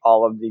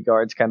all of the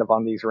guards kind of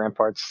on these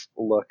ramparts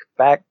look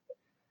back,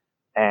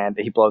 and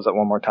he blows it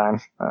one more time,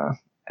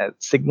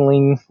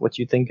 signaling what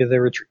you think is a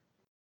retreat.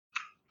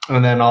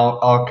 And then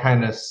I'll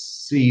kind of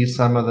see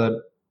some of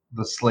the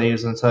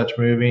slaves and such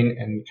moving,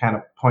 and kind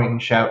of point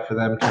and shout for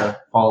them to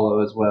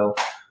follow as well,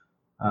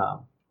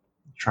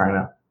 trying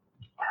to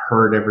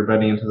herd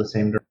everybody into the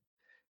same direction.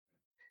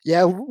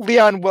 Yeah,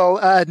 Leon will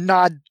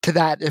nod to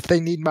that if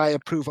they need my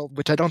approval,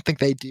 which I don't think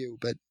they do,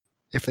 but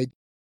if they...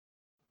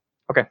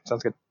 Okay,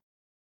 sounds good.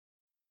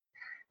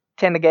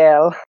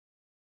 Tanagal.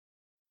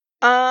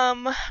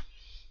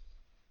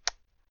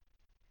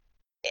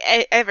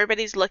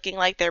 Everybody's looking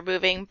like they're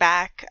moving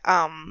back.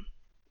 I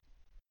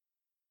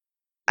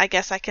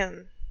guess I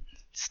can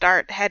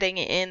start heading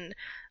in.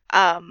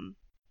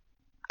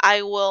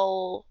 I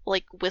will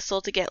whistle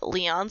to get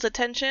Leon's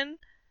attention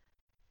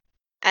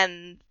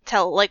and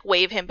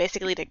wave him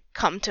basically to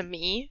come to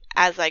me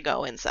as I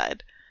go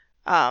inside.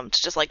 To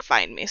just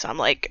find me. So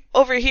I'm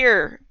over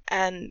here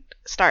and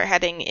start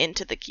heading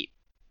into the keep.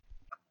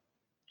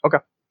 Okay.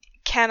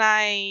 Can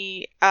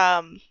I,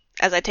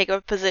 as I take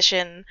a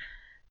position,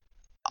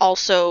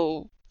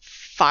 also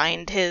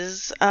find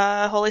his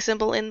holy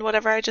symbol in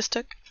whatever I just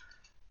took?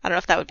 I don't know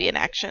if that would be an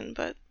action,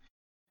 but...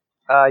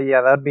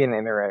 Yeah, that would be an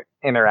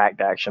interact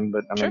action,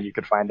 but I Sure. mean, you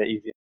could find it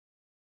easy.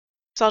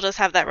 So I'll just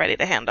have that ready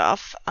to hand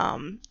off.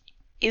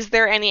 Is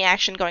there any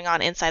action going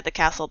on inside the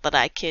castle that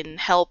I can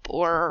help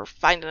or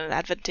find an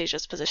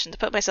advantageous position to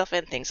put myself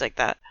in, things like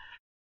that?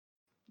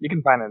 You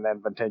can find an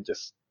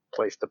advantageous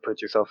place to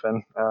put yourself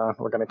in.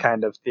 We're going to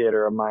kind of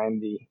theater of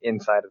mind the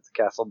inside of the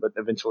castle, but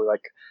eventually,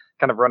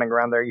 kind of running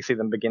around there, you see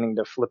them beginning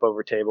to flip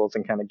over tables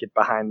and kind of get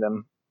behind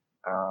them.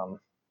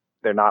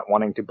 They're not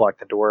wanting to block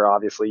the door,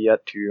 obviously,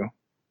 yet to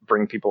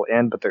bring people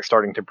in, but they're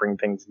starting to bring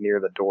things near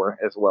the door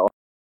as well.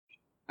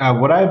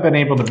 Would I have been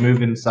able to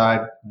move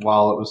inside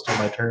while it was still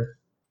my turn?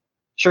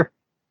 Sure.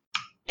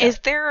 Is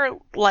there,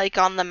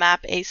 on the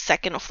map, a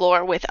second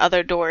floor with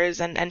other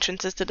doors and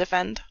entrances to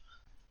defend?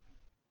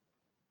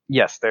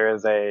 Yes, there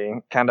is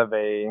a kind of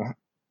a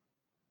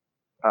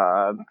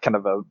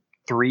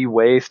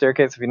three-way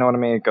staircase, if you know what I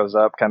mean. It goes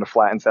up, kind of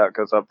flattens out,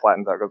 goes up,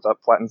 flattens out, goes up,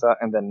 flattens out,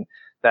 and then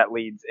that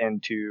leads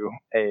into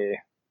a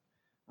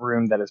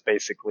room that is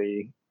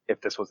basically,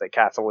 if this was a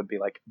castle, would be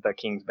the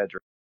king's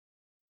bedroom.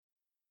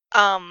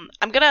 I'm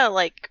gonna,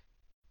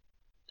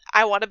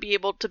 I want to be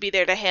able to be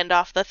there to hand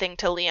off the thing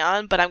to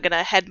Leon, but I'm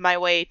gonna head my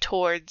way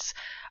towards,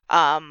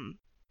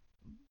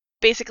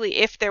 basically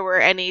if there were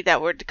any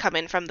that would come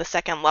in from the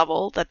second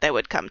level that they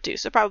would come to,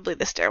 so probably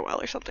the stairwell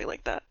or something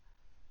like that.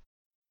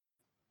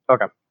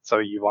 Okay, so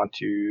you want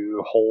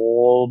to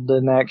hold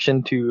an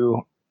action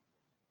to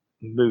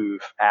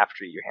move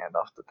after you hand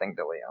off the thing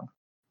to Leon?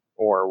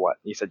 Or what?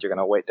 You said you're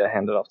going to wait to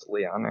hand it off to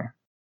Leon, or?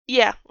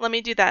 Yeah, let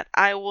me do that.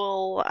 I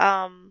will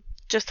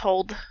just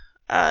hold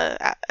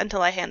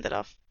until I hand it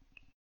off.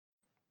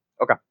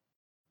 Okay.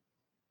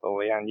 So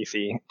Leon, you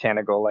see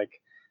Tanagal,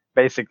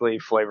 basically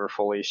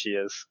flavorfully, she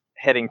is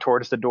heading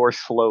towards the door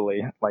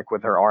slowly,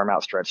 with her arm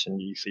outstretched,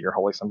 and you see your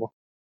holy symbol.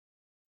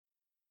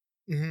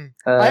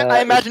 Mm-hmm. I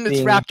imagine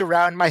it's wrapped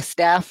around my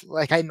staff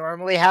like I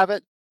normally have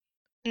it.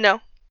 No.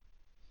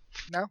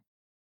 No?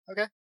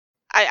 Okay.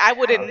 I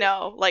wouldn't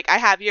know. I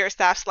have your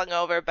staff slung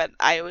over, but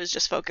I was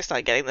just focused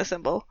on getting the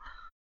symbol.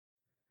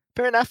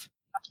 Fair enough.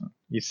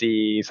 You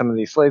see some of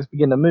these slaves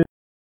begin to move.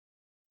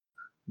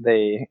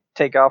 They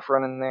take off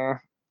running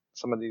there.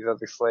 Some of these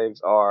other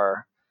slaves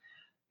are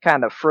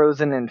kind of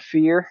frozen in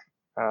fear,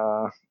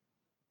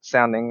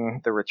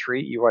 sounding the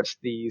retreat. You watch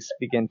these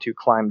begin to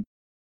climb.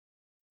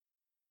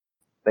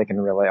 They can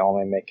really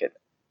only make it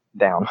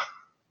down.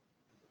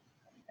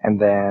 And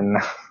then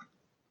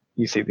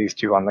you see these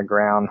two on the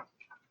ground.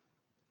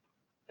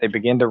 They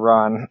begin to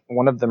run.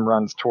 One of them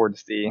runs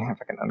towards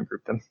if I can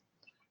ungroup them.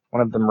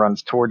 One of them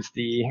runs towards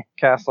the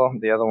castle.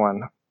 The other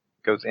one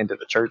goes into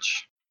the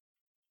church.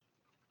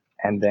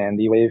 And then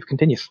the wave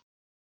continues.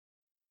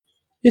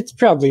 It's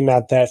probably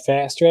not that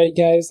fast, right,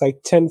 guys?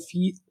 10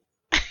 feet?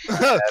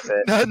 That's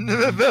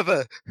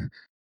it.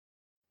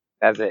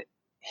 As it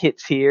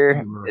hits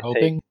here,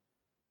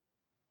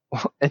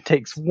 it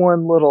takes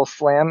one little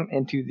slam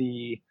into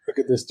the Look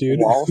at this dude.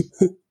 wall.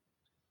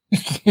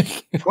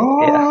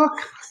 Fuck!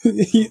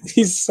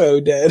 He's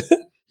so dead.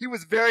 He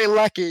was very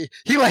lucky.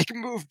 He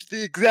moved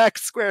the exact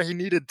square he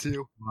needed to.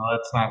 Well,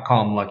 let's not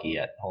call him lucky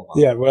yet. Hold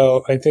on. Yeah,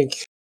 well, I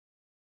think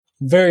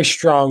very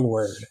strong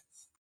word.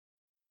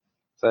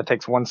 So it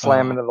takes one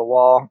slam into the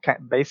wall,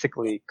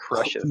 basically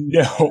crushes.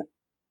 No.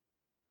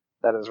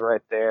 That is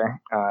right there.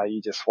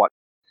 You just watch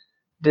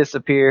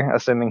disappear,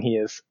 assuming he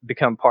has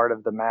become part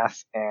of the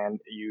mass,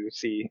 and you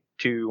see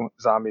two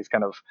zombies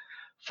kind of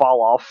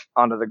fall off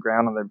onto the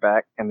ground on their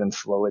back and then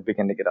slowly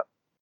begin to get up.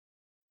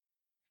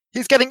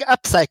 He's getting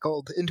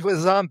upcycled into a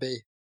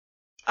zombie.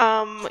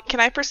 Can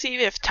I perceive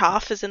if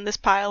Toph is in this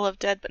pile of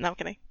dead? But no, I'm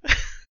kidding.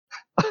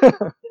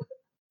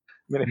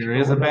 Even if There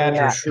you is a roll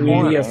badger. nat Truly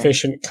 20,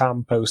 efficient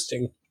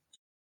composting.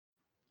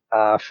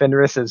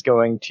 Fenris is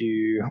going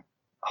to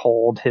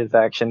hold his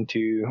action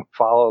to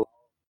follow.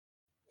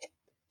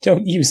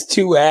 Don't use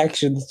 2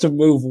 actions to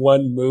move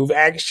 1 move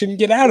action.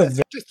 Get out of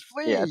there. Just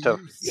flee, Yeah, to-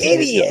 you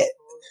Idiot!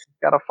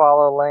 Gotta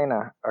follow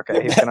Lena.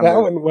 Okay, he's gonna that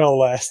move. went well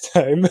last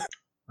time. He's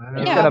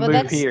Yeah, gonna but move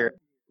that's- here.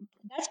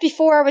 That's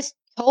before I was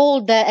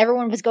told that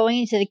everyone was going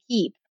into the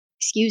keep.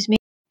 Excuse me.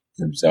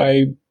 I'm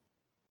sorry.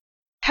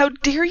 How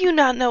dare you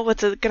not know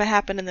what's going to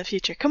happen in the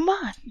future? Come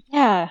on.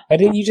 Yeah. Why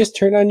didn't you just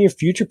turn on your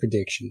future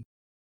prediction?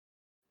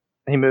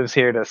 He moves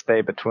here to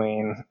stay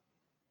between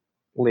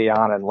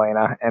Leon and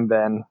Lena, and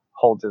then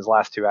holds his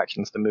last 2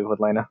 actions to move with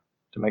Lena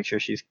to make sure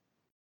she's.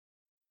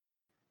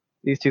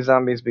 These 2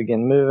 zombies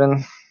begin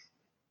moving.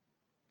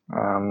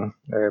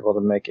 They're able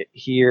to make it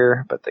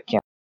here, but they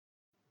can't.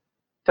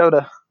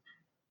 Toda.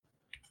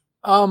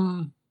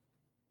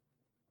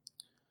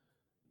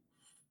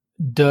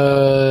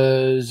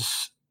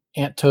 Does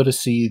Aunt Toda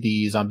see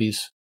the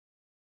zombies?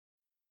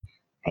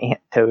 Aunt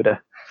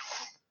Toda.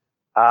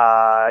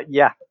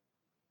 Yeah.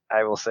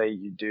 I will say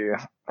you do,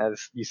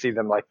 as you see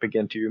them like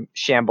begin to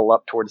shamble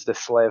up towards the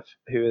slave,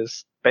 who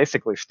is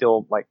basically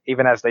still like,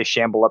 even as they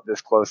shamble up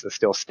this close, is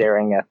still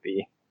staring at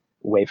the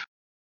wave.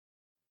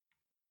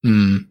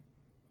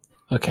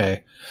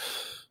 Okay.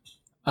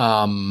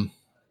 All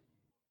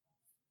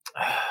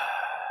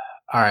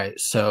right.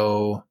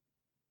 So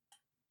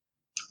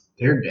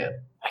They're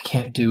dead. I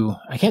can't do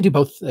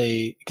both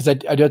because I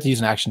do have to use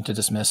an action to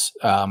dismiss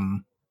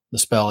the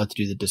spell. I have to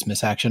do the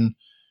dismiss action,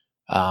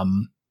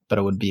 but I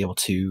wouldn't be able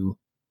to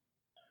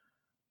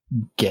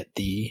get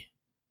the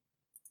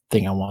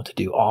thing I want to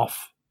do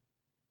off.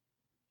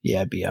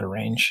 Yeah, I'd be out of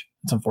range.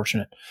 It's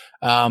unfortunate.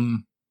 Fuck.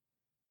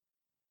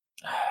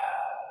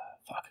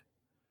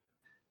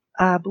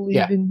 I believe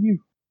Yeah. in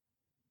you.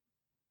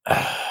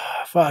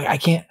 Fuck. I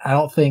can't. I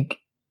don't think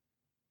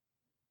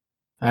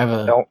I have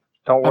a. Don't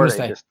gonna worry.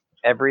 stay. Just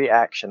every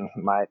action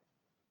might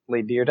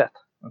lead to your death.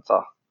 That's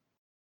all.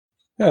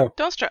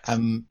 Don't stress.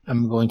 I'm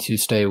going to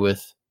stay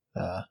with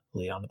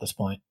Leon at this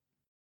point.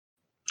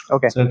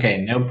 Okay. It's okay,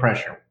 no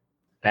pressure.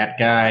 That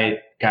guy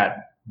got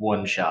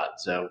 1 shot,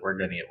 so we're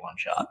gonna get 1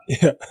 shot.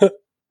 Yeah.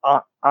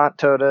 Aunt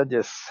Toda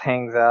just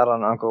hangs out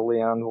on Uncle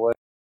Leon's leg.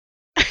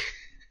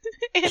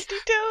 Auntie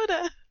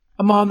Toda.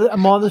 I'm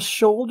on the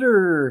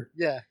shoulder.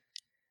 Yeah.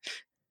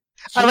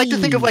 I like to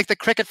think of Jeez. like the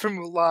cricket from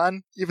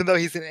Mulan, even though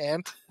he's an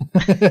ant.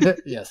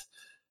 Yes,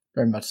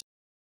 very much.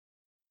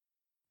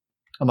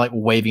 I'm like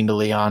waving to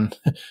Leon.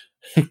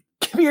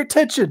 Give me your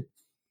attention.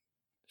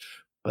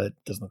 But it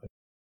doesn't look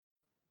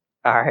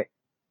like. All right.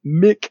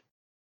 Mick.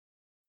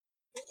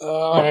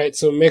 Alright,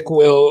 so Mick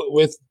will,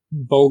 with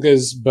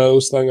Bolga's bow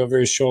slung over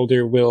his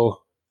shoulder,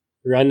 will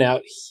run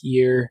out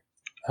here.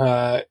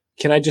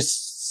 Can I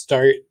just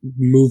start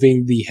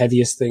moving the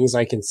heaviest things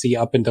I can see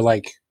up into,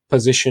 like,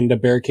 position to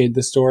barricade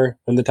the store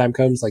when the time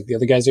comes, like the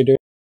other guys are doing?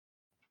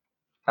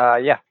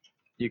 Yeah.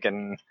 You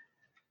can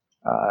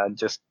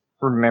just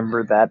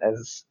remember that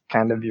as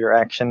kind of your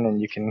action, and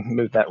you can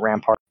move that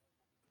rampart.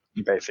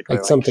 You basically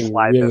Like something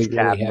slide really, this really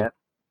cabinet. heavy.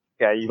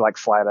 Yeah, you like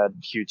slide a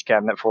huge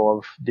cabinet full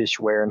of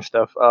dishware and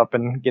stuff up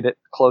and get it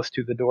close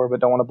to the door, but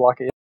don't want to block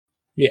it.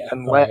 Yeah.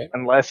 alright.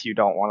 Unless you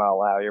don't want to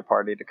allow your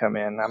party to come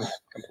in, I'm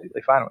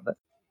completely fine with it.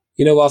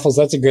 You know, Waffles,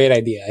 that's a great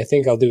idea. I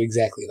think I'll do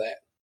exactly that.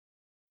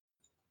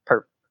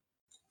 Perfect.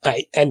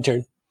 Alright, end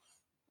turn.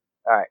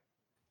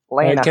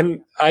 Lena.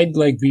 Can I,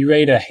 like, be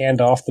ready to hand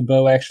off the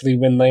bow, actually,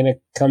 when Lena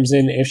comes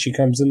in, if she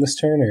comes in this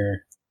turn,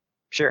 or?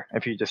 Sure,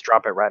 if you just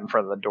drop it right in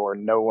front of the door,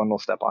 no one will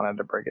step on it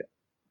to break it.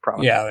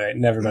 Promise. Yeah, alright,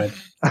 never mind.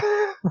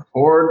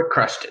 Horde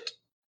crushed it.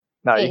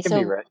 No, Okay, you can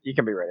be ready. You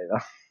can be ready though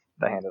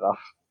to hand it off.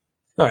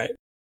 Alright.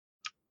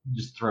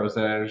 Just throws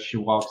it at her as she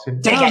walks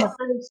in. Take it!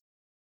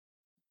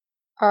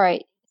 All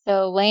right.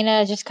 So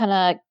Lena is just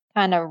gonna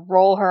kind of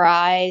roll her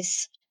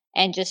eyes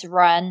and just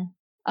run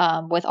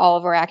with all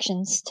of her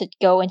actions to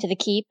go into the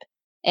keep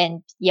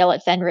and yell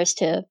at Fenris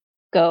to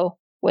go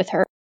with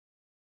her.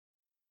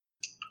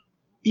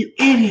 You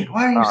idiot!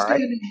 Why are you All right.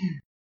 standing here?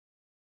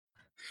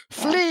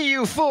 Flee,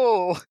 you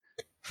fool!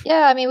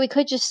 Yeah, I mean, we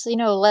could just,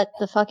 let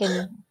the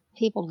fucking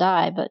people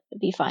die, but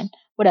it'd be fine.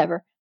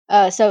 Whatever.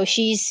 So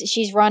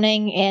she's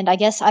running, and I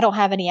guess I don't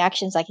have any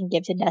actions I can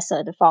give to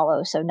Nessa to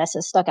follow, so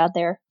Nessa's stuck out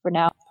there for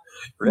now.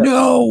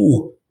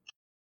 No!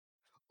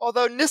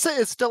 Although Nissa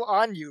is still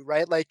on you,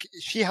 right? Like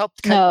she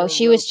helped. cut No, your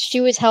she ropes.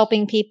 was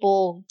helping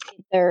people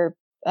get their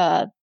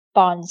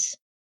bonds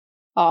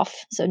off.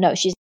 So no,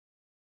 she's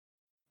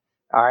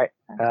All right.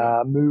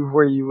 Move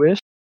where you wish.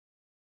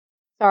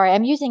 sorry.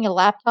 I'm using a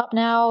laptop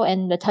now,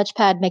 and the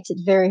touchpad makes it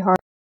very hard.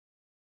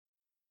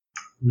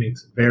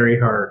 Makes it very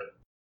hard.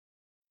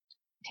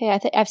 Okay,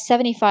 I have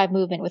 75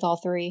 movement with all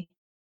 3.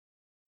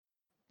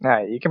 All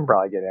right, you can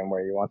probably get in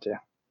where you want to.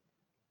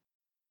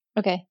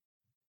 Okay.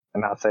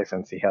 And I'll say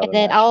since he held. And an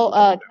then action, I'll you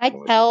can can I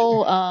definitely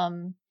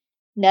tell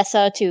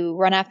Nessa to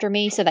run after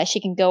me so that she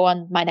can go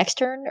on my next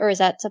turn, or is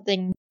that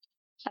something?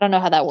 I don't know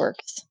how that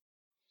works.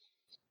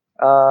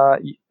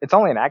 It's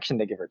only an action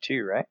to give her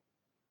 2, right?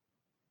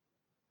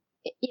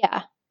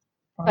 Yeah.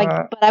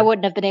 But I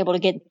wouldn't have been able to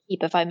get in the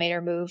keep if I made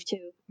her move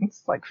too.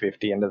 It's like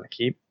 50 into the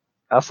keep.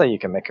 I'll say you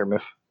can make her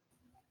move.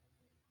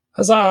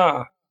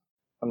 Huzzah!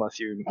 Unless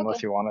you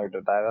want her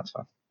to die, that's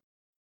fine.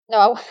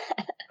 No,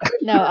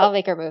 no, I'll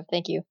make her move.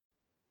 Thank you.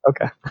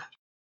 Okay.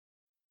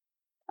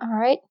 All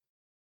right.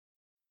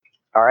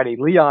 Alrighty,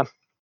 Leon.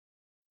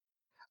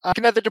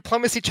 Another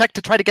diplomacy check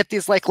to try to get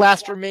these like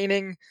last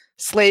remaining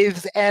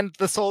slaves and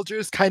the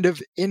soldiers kind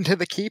of into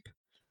the keep.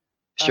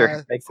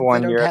 Sure. Make Since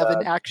one. they don't You're have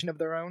at an action of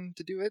their own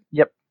to do it.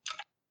 Yep.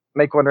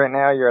 Make one right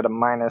now. You're at a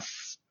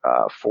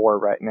 -4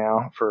 right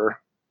now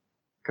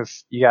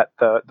because you got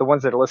the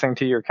ones that are listening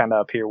to you are kind of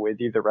up here with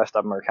you. The rest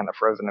of them are kind of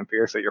frozen in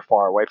fear, so you're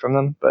far away from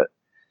them. But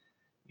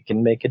you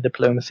can make a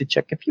diplomacy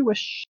check if you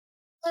wish.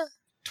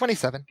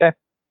 27. Okay.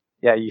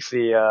 Yeah, you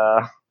see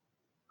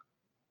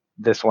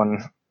this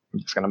one. I'm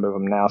just gonna move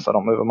them now, so I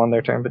don't move them on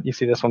their turn. But you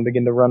see this one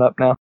begin to run up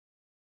now.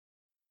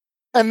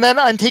 And then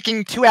I'm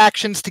taking 2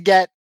 actions to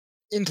get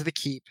into the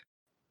keep.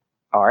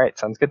 All right,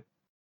 sounds good.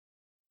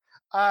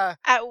 At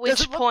Does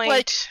which it look point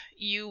like-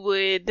 you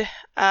would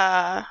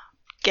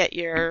get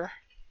your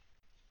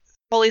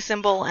holy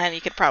symbol, and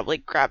you could probably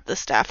grab the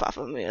staff off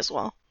of me as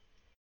well.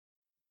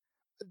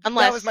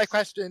 That was my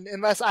question.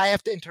 Unless I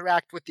have to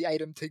interact with the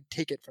item to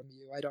take it from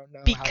you, I don't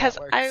know. Because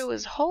how that I works.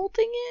 was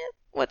holding it.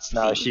 What's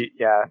No, the...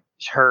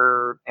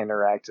 her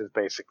interact is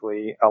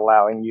basically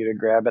allowing you to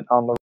grab it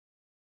on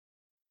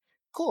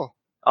Cool.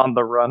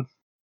 the run.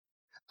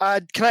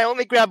 Can I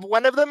only grab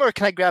one of them, or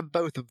can I grab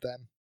both of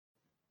them?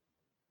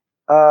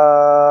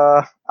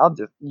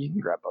 You can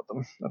grab both of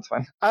them. That's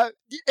fine.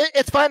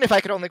 It's fine if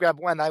I could only grab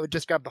one. I would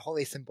just grab the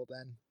holy symbol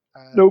then.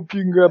 Nope,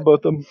 you can grab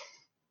both of them.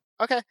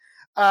 Okay.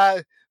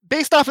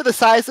 Based off of the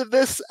size of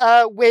this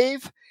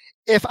wave,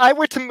 if I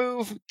were to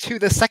move to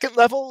the second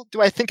level,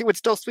 do I think it would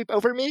still sweep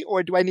over me,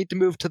 or do I need to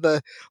move to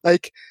the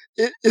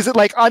is it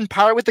like on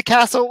par with the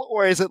castle,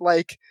 or is it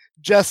like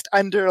just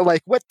under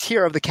what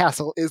tier of the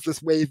castle is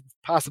this wave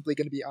possibly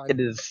going to be on? It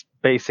is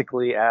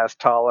basically as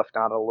tall, if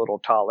not a little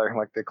taller.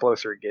 Like the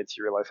closer it gets,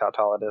 you realize how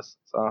tall it is.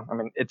 So I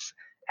mean, it's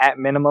at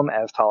minimum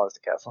as tall as the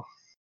castle.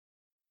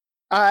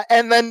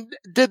 And then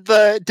did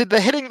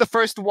the hitting the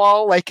first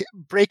wall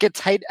break it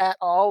tight at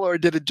all, or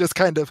did it just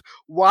kind of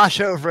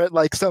wash over it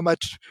like so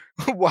much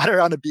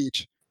water on a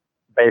beach?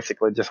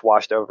 Basically, just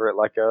washed over it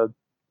like a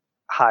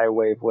high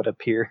wave would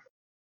appear.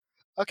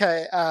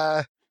 Okay.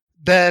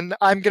 Then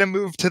I'm gonna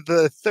move to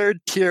the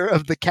third tier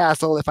of the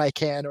castle if I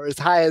can, or as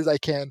high as I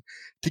can,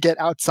 to get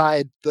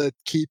outside the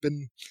keep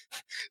and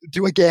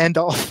do a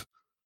Gandalf.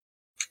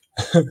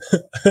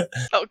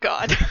 Oh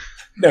God.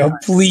 No,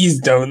 please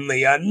don't,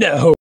 Leon.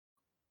 No.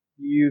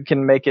 You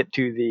can make it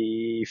to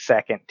the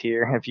second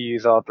tier if you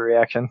use all 3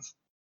 actions.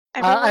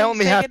 I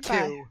only say have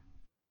goodbye. 2.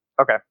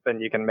 Okay, then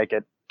you can make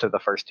it to the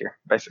first tier,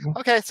 basically.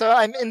 Okay, so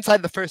I'm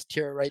inside the first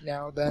tier right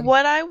now. Then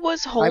What I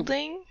was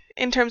holding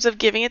in terms of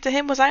giving it to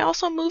him, was I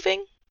also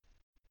moving?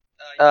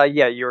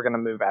 Yeah, you were gonna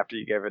move after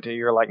you gave it to you.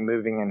 You're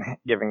moving and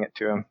giving it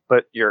to him,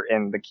 but you're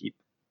in the keep.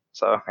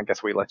 So I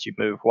guess we let you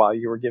move while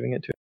you were giving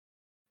it to him.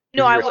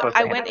 No, You were supposed to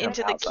I hand went it to him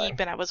into the outside. keep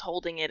and I was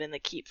holding it in the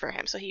keep for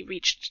him, so he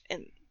reached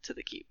into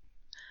the keep.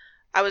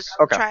 I was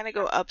Okay. trying to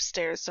go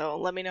upstairs, so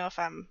let me know if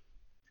I'm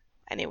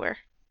anywhere.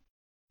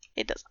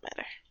 It doesn't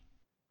matter.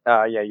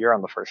 Yeah, you're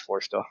on the first floor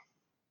still.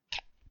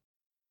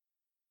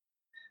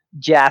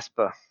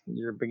 Jasper,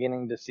 you're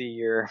beginning to see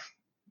your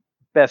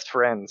best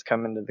friends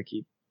come into the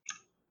keep.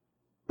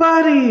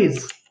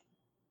 Buddies!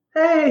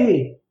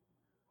 Hey!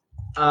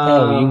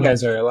 You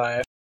guys are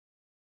alive.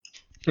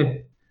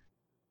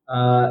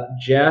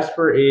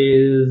 Jasper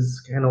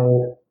is kind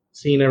of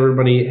seeing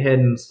everybody head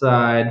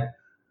inside.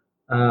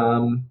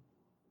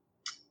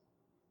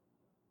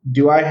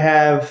 Do I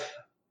have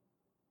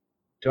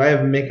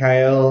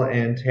Mikhail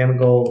and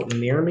Tanagal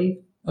near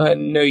me?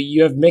 No,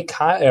 you have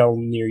Mikhail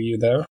near you,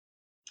 though.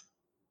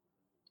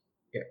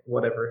 Yeah,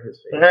 whatever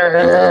his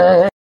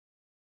face.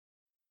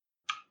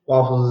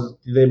 Waffles,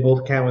 do they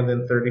both count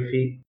within 30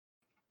 feet?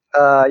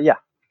 Yeah.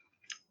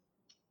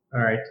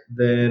 Alright,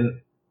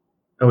 then...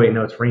 Oh wait,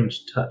 no, it's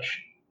ranged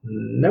touch.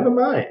 Never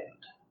mind.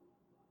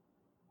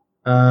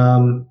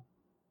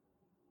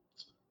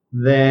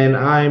 Then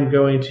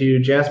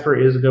Jasper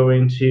is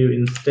going to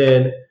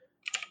instead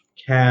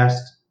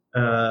cast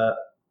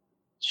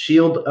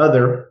Shield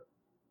Other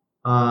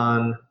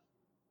on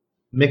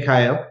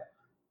Mikhail.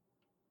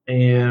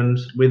 And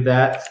with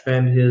that,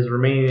 spend his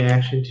remaining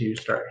action to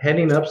start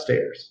heading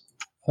upstairs.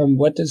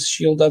 What does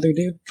Shield Other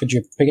do? Could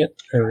you pick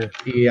it? Or...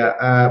 Yeah,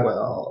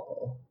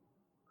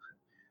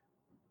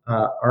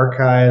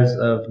 Archives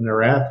of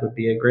Narath would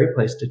be a great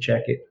place to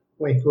check it.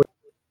 Wait.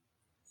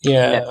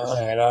 Yeah, Yes.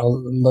 alright,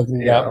 I'll look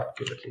it Yeah, up. I'll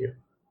give it to you.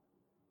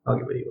 I'll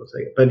give it to you 1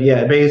 second. But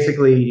yeah,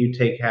 basically you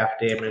take half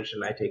damage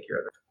and I take your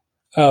other.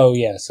 Oh,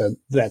 yeah, so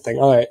that thing.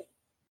 Alright.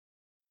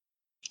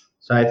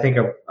 So I think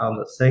I'm on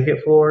the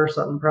second floor or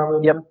something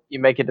probably. Yep. You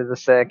make it to the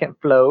second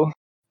floor.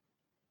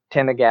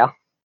 Tanagal.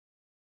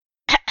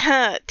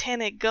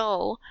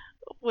 Tanagal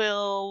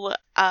will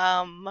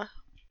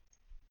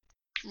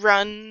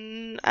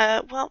run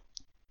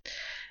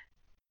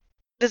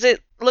Does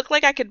it look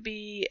like I could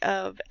be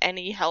of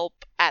any help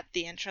at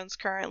the entrance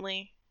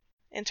currently?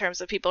 In terms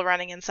of people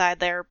running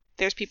inside there,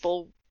 there's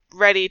people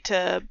ready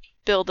to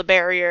build a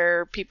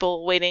barrier,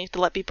 people waiting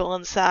to let people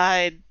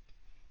inside.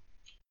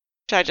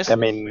 Should I just... I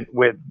mean,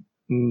 with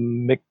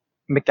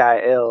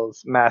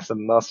Mikael's massive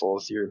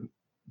muscles, you're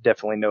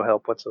definitely no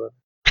help whatsoever.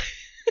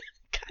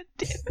 God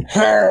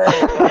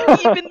damn.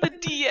 Even the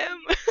DM.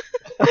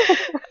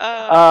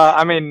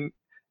 I mean,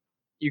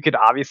 you could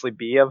obviously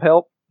be of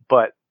help,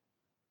 but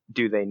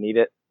do they need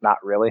it?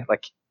 Not really.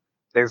 Like,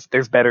 there's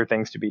better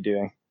things to be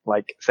doing,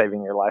 like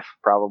saving your life,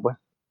 probably.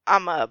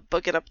 I'm gonna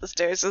book it up the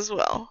stairs as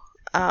well.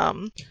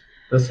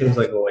 This seems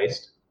like a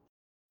waste.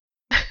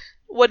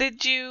 What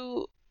did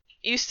you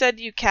said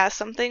you cast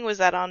something? Was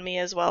that on me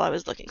as well? I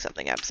was looking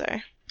something up,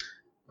 sorry.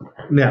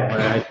 No,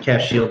 I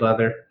cast Shield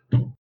Other.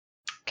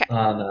 Okay.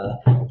 On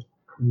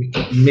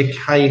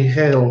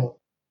Mikhail.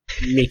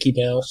 Mickey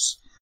Mouse.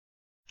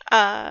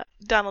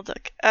 Donald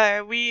Duck.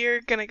 We're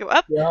gonna go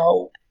up.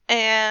 No.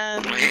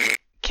 And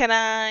can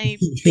I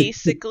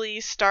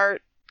basically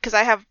start, because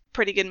I have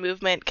pretty good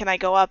movement, can I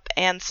go up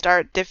and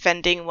start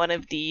defending one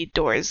of the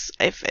doors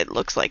if it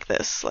looks like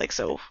this? Like,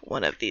 so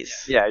one of these.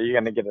 Yeah, you're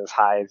gonna get as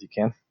high as you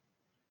can.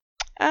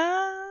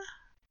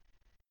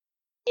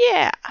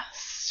 Yeah,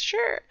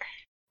 sure.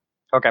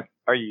 Okay.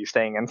 Are you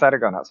staying inside or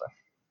going outside?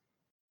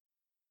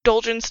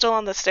 Doldrin's still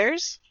on the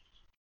stairs?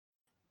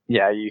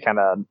 Yeah, you kind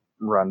of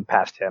run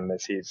past him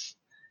as he's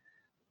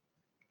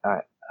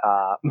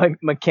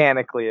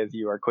mechanically as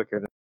you are quicker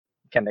than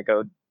kind of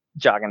go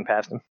jogging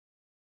past him.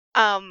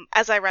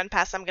 As I run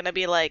past, I'm gonna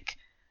be like,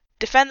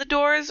 defend the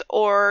doors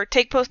or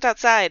take post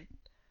outside.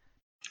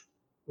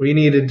 We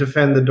need to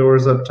defend the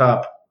doors up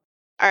top.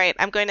 Alright,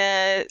 I'm going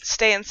to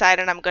stay inside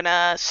and I'm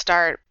gonna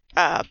start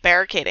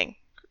barricading.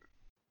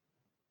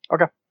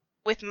 Okay.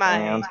 With my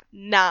And?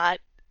 not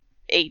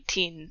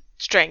 18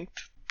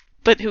 strength.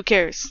 But who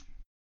cares?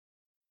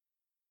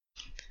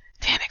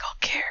 Tanagal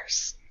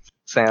cares.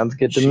 Sounds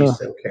good to She me.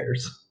 so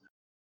cares.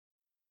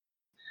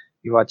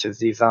 You watch as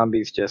these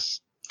zombies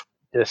just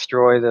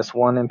destroy this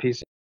one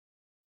NPC.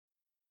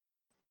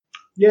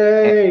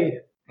 Yay!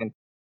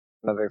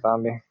 Another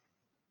zombie.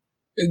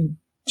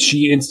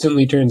 She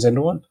instantly turns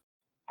into one?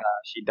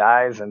 She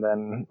dies and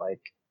then,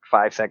 like,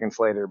 5 seconds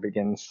later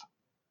begins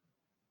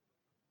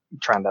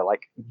trying to,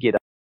 like, get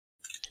up.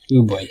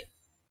 Oh boy.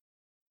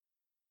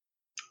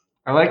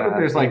 I like that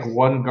there's like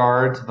one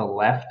guard to the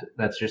left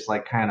that's just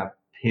like kind of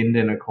pinned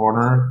in a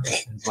corner.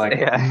 It's like,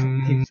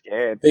 Yeah, he's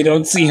scared. They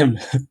don't see him.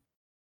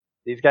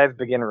 These guys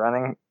begin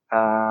running.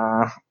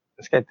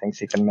 This guy thinks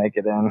he can make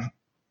it in.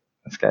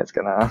 This guy's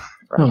gonna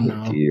run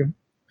no. into you.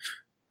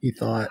 He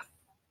thought.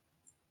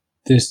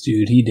 This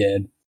dude, he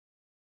dead.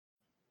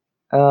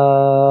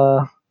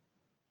 That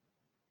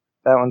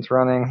one's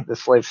running. The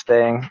slave's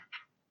staying.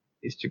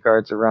 These two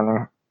guards are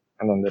running.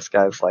 And then this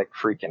guy's like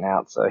freaking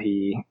out, so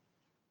he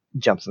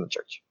jumps in the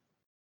church.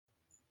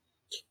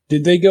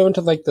 Did they go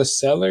into like the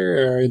cellar,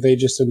 or are they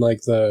just in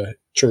like the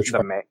church?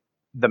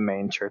 The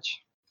main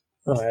church.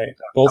 Alright.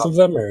 Both of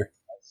them, or?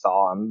 I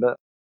saw him, but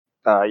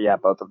yeah,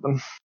 both of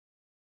them.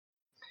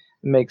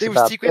 Makes They were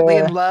about secretly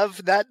in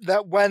love.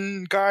 That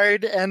one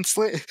guard and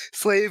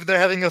slave, they're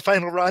having a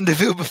final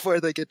rendezvous before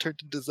they get turned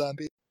into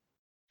zombies.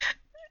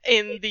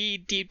 In the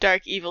deep,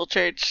 dark, evil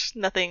church,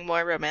 nothing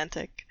more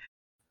romantic.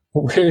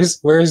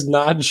 Where's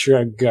Nod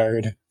Shrug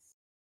Guard?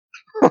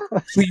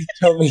 Please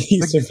tell me he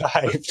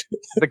survived.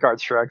 The guard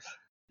shrugs.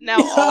 Now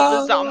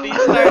all the zombies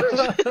are...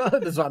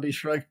 The zombie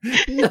shrug.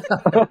 Yeah,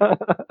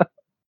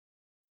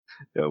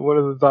 one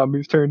of the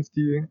zombies turns to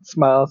you,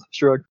 smiles,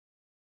 shrugs.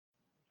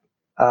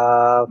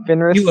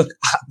 Fenris. You look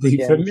oddly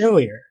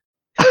familiar.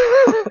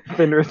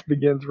 Fenris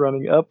begins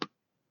running up.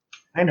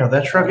 I know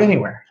that shrug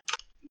anywhere.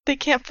 They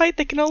can't fight,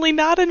 they can only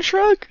nod and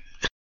shrug.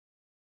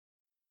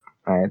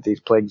 Alright, these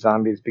plague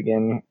zombies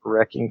begin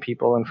wrecking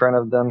people in front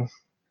of them.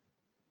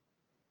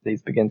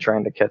 These begin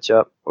trying to catch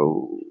up.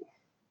 Oh,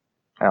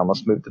 I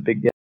almost moved the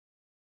big guy.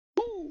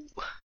 Ooh.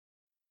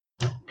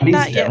 Please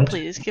Not don't. yet,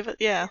 please. Give it,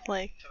 yeah,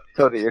 like,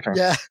 Cody, your turn.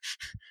 Yeah.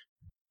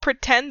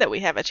 pretend that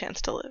we have a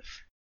chance to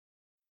live.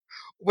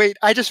 Wait,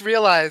 I just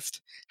realized.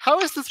 How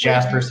is this?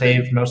 Jasper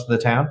saved most of the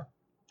town.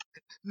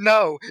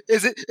 No,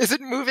 is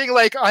it moving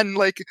like on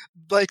like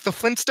the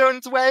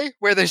Flintstones way,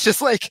 where there's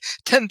just like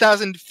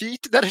 10,000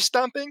 feet that are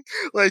stomping?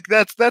 Like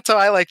that's how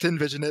I like to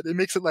envision it. It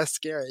makes it less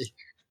scary.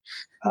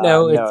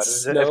 No,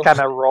 it's kind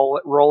of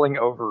rolling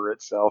over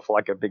itself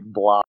like a big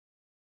blob.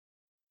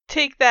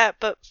 Take that,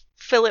 but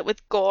fill it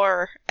with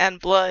gore and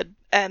blood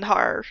and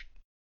horror.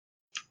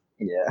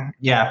 Yeah,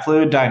 Yeah,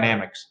 fluid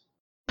dynamics.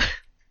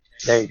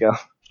 there you go.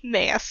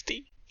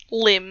 Nasty.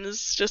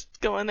 Limbs just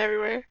going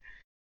everywhere.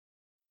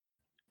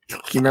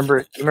 You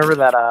remember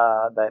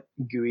that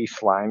gooey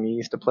slime you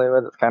used to play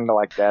with? It's kind of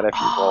like that if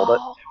you rolled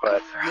it,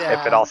 but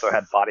if it also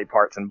had body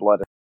parts and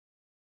blood.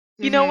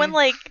 You know when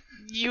like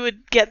you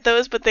would get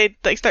those, but they'd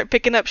like start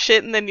picking up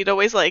shit, and then you'd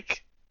always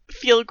like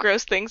feel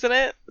gross things in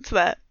it. It's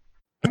that.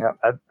 Yeah,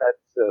 that's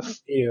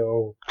just.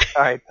 Ew.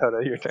 Alright, Toto,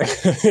 your turn.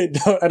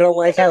 I don't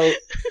like how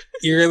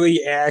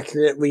eerily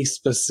accurately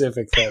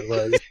specific that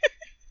was.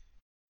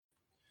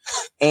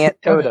 Aunt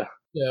Tota.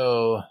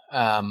 So,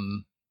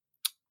 I'm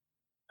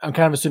kind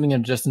of assuming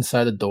I'm just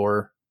inside the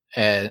door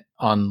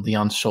on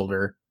Leon's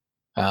shoulder.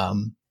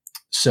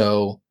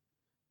 So,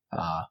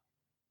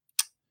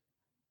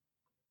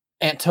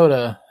 Aunt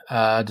Tota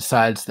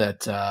decides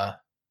that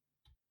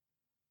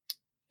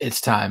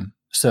it's time.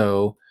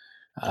 So,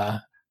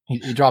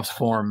 he drops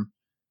form.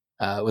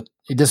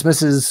 He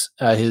dismisses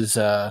his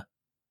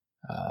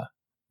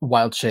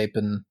wild shape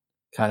and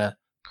kind of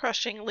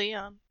Crushing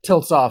Leon.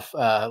 tilts off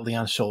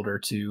Leon's shoulder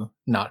to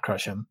not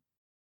crush him.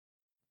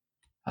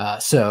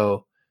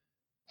 So,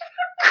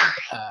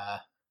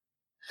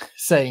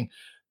 saying,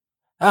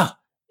 "Oh,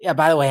 yeah,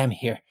 by the way, I'm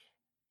here."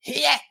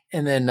 Yeah,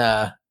 and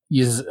then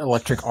uses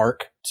electric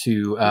arc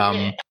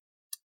to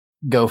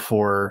go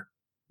for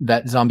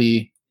that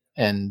zombie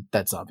and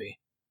that zombie.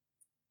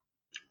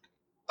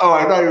 Oh,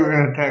 I thought you were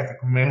going to attack the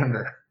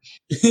commander.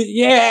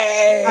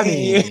 Yay! I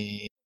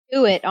mean,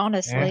 Do it,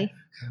 honestly.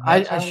 I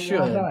That's how we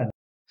all should. died.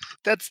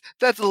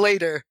 That's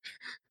later.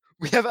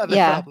 We have other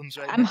Yeah. problems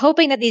right I'm now.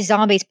 hoping that these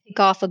zombies pick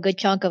off a good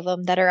chunk of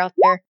them that are out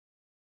there.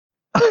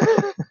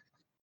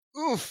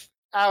 Oof.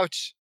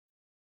 Ouch.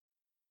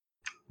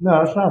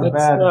 No, it's not That's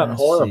bad. not Let's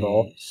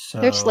horrible. see.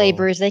 So, They're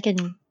slavers. They can.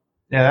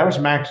 Yeah, that was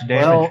max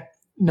damage. Well,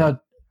 no.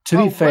 To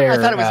Oh, be fair, I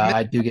thought it was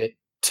I do get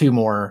two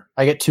more.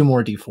 I get two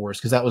more d4s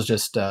because that was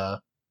just.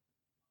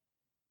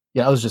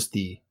 Yeah, that was just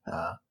the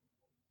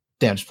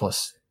damage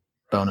plus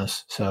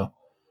bonus. So,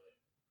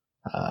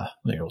 let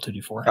me roll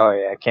 2d4. Oh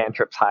yeah,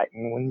 cantrips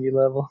heighten when you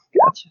level.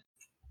 Gotcha.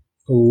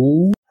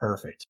 Ooh.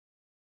 Perfect.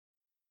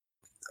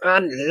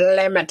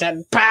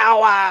 Unlimited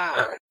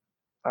power!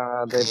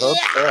 They both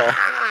fail.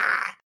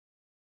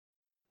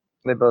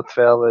 They both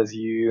fail as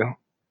you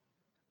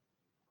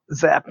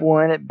zap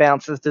one, it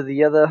bounces to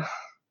the other,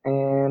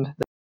 and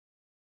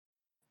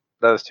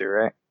those two,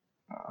 right?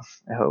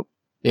 I hope.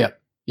 Yep.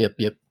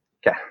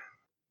 Okay.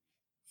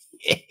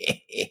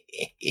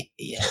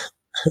 Yeah.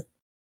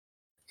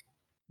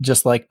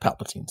 Just like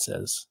Palpatine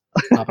says.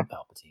 Papa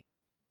Palpatine.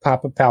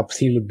 Papa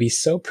Palpatine would be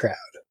so proud.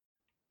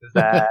 Is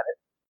that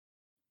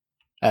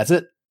That's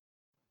it.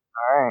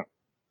 all right?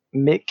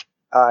 Mick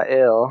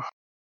L.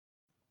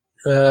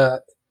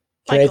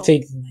 Can I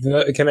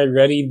Michael. can I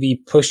ready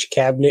the push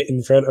cabinet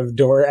in front of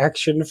door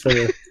action for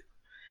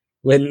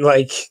when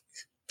like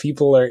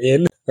people are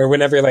in or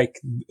whenever like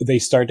they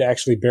start to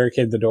actually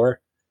barricade the door?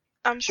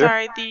 I'm Sure.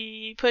 sorry,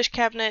 the push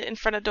cabinet in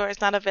front of door is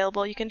not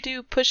available. You can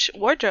do push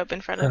wardrobe in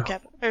front of Oh.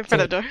 cabinet or in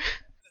front of door.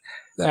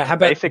 How about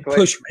Basically-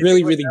 push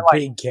really basically they're like-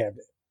 big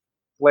cabinet?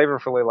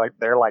 Flavorfully, like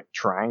they're like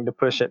trying to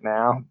push it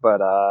now,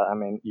 but I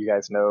mean, you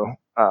guys know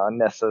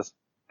Nessa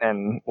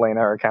and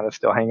Lena are kind of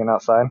still hanging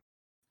outside.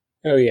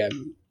 Oh yeah,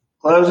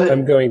 Close it.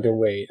 I'm going to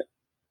wait.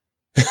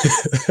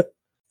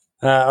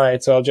 All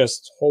right, so I'll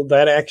just hold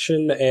that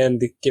action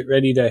and get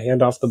ready to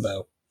hand off the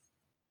bow.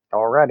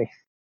 Alrighty.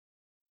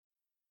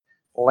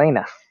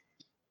 Lena.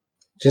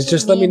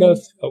 Just let me know.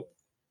 Go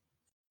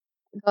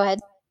ahead.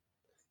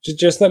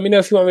 Just let me know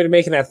if you want me to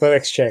make an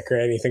athletics check or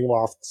anything,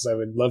 Waff, because I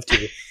would love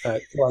to. Come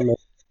on, man.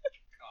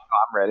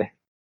 I'm ready.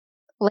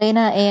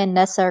 Lena and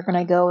Nessa are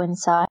gonna go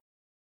inside.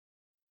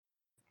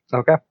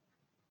 Okay.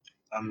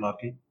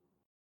 Unlucky.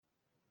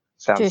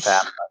 Sounds Just-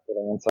 sad about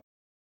getting inside.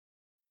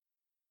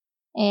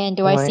 And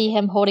do I Alright. see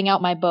him holding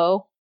out my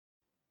bow?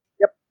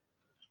 Yep.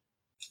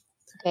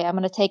 Okay, I'm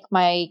gonna take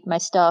my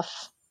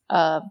stuff.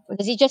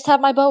 Does he just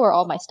have my bow or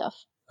all my stuff?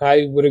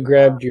 I would have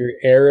grabbed your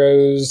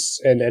arrows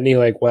and any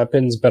like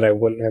weapons, but I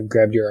wouldn't have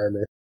grabbed your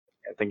armor.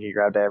 I think you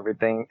grabbed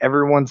everything.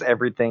 Everyone's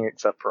everything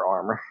except for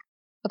armor.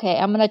 Okay,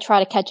 I'm gonna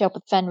try to catch up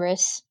with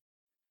Fenris.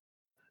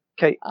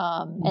 Okay.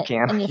 And, You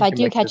can. and if You I can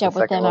do make it catch the up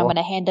with second him, I'm roll.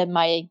 gonna hand him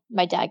my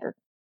dagger.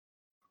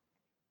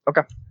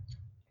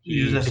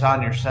 Use this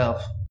on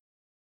yourself.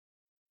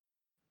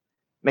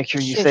 Make sure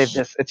you Shush. save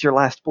this. It's your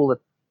last bullet.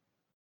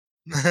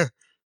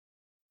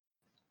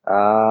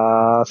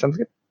 Sounds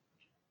good.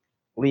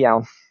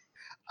 Leon.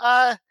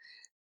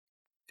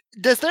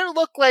 Does there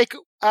look like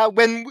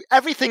when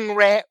everyone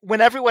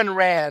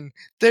ran,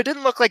 there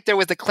didn't look like there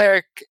was a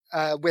cleric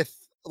with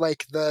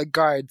like the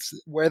guards?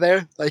 Were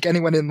there like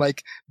anyone in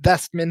like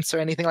vestments or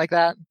anything like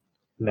that?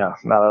 No,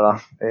 not at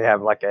all. They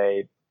have like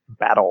a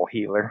battle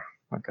healer,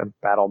 like a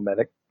battle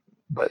medic,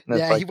 but it's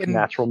Yeah, he like wouldn't-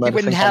 natural He medicine.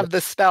 wouldn't kind have of-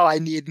 the spell I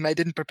need, and I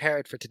didn't prepare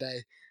it for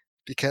today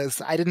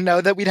because I didn't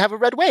know that we'd have a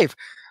red wave.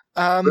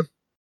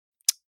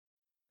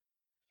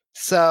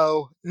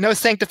 So no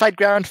sanctified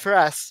ground for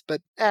us,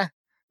 but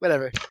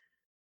whatever.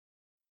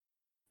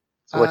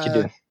 So what you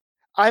do?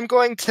 I'm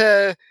going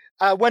to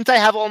once I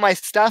have all my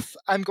stuff,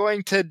 I'm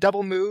going to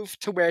double move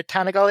to where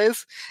Tanagal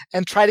is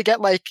and try to get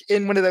like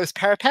in one of those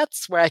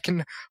parapets where I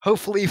can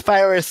hopefully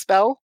fire a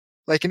spell,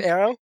 like an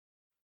arrow.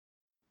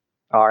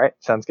 All right,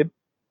 sounds good.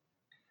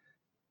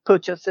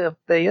 Put yourself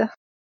there.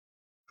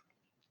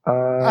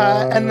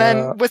 And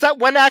then was that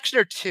one action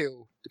or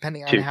two,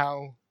 depending on Two.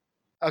 how?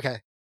 Okay.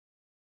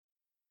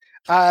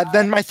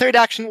 Then my third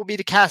action will be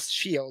to cast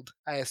shield,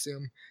 I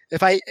assume.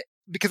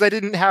 Because I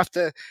didn't have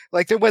to,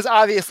 like, there was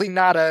obviously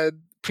not a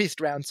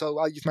priest round, so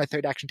I'll use my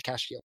third action to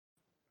cast shield.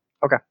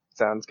 Okay,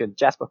 sounds good.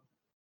 Jasper.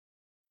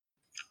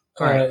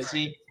 All right.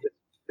 See,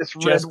 This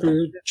red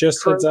Jasper,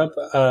 just heads up,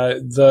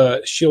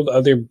 the shield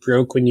other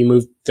broke when you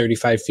moved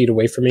 35 feet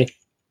away from me.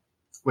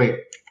 wait.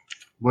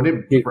 Would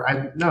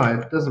it? No,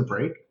 it doesn't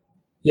break.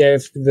 Yeah,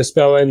 if the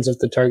spell ends if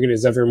the target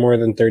is ever more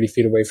than 30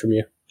 feet away from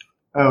you.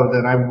 Oh,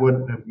 then I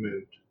wouldn't have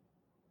moved.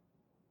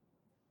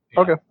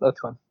 Okay, that's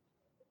fine.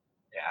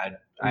 Yeah,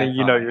 I mean,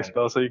 you know your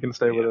spell, so you can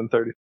stay within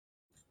 30.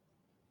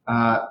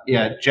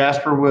 Yeah,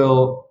 Jasper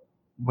will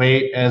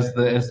wait as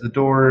the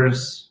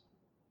doors,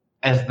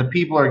 as the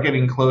people are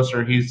getting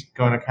closer. He's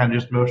going to kind of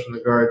just motion the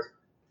guards.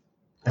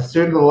 As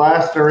soon as the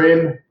last are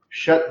in,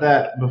 shut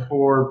that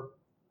before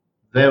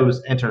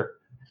those enter,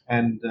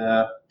 and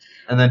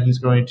then he's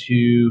going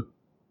to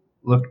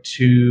look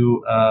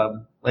to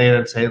Lena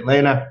and say,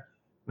 Lena,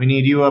 we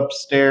need you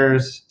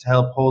upstairs to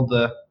help hold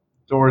the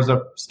doors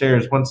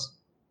upstairs. Once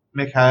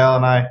Mikhail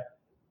and I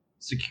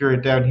secure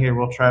it down here,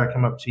 we'll try to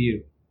come up to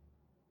you.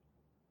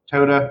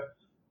 Toda,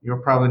 you'll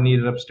probably need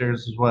it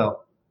upstairs as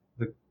well.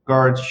 The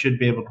guards should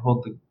be able to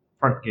hold the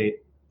front gate.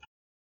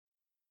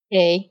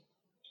 Okay.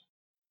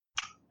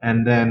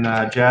 And then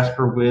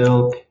Jasper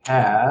will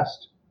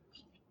cast,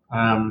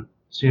 as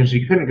soon as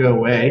he couldn't go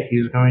away,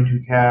 he's going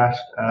to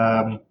cast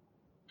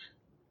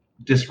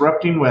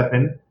Disrupting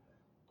Weapon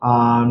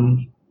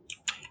on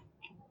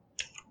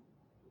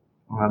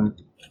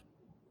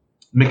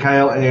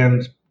Mikhail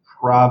and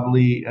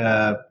probably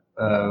Lena.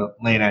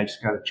 I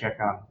just got to check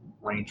on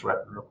range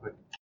weapon real quick.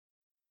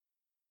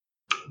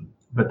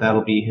 But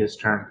that'll be his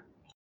turn.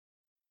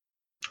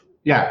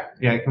 Yeah,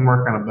 it can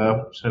work on a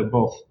bow. So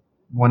both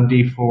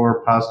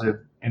 1d4 positive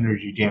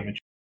energy damage.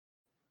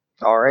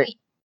 All right.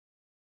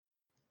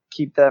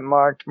 Keep that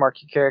marked.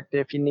 Mark your character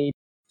if you need.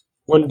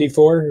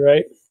 1d4,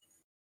 right?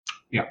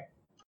 Yeah.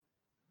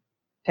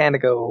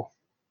 Tandigo.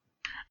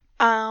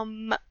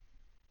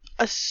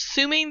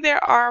 Assuming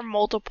there are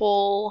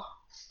multiple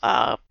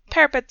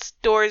parapets,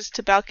 doors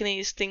to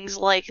balconies, things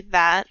like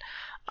that.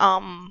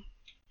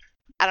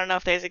 I don't know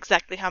if there's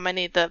exactly how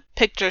many the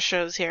picture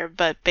shows here,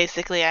 but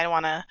basically I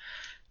want to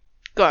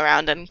go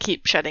around and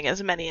keep shutting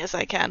as many as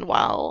I can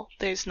while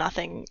there's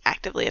nothing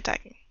actively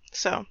attacking.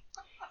 So.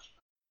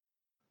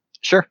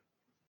 Sure.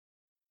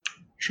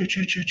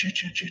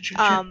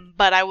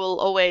 But I will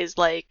always,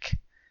 like,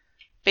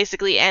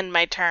 basically end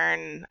my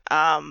turn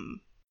at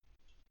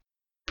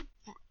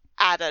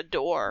a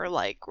door,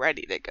 like,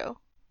 ready to go.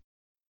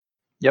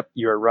 Yep,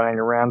 you are running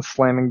around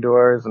slamming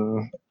doors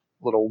and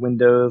little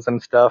windows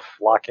and stuff,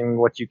 locking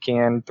what you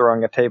can,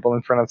 throwing a table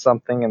in front of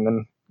something, and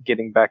then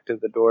getting back to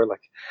the door,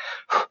 like,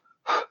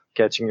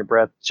 catching your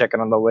breath, checking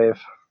on the wave.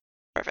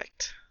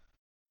 Perfect.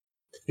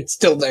 It's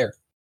still there.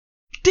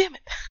 Damn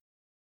it!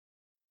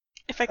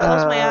 If I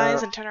close my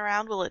eyes and turn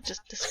around, will it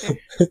just disappear?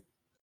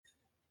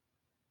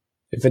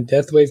 If a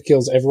death wave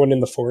kills everyone in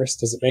the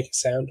forest, does it make a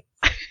sound?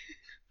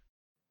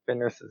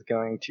 Fenris is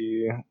going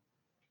to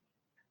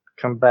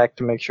come back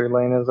to make sure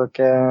Lena's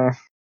okay.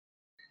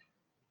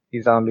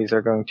 These zombies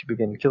are going to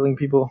begin killing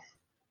people.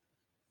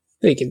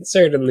 They can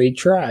certainly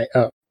try.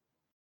 Oh.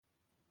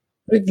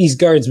 What are these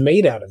guards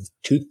made out of?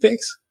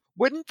 Toothpicks?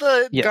 Wouldn't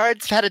the Yes.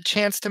 guards had a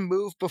chance to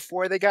move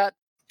before they got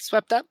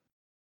swept up?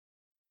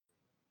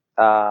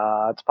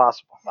 It's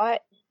possible.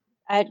 What?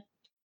 I'd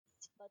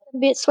let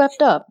them get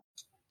swept up.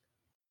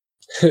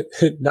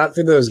 Not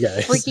for those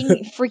guys.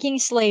 Freaking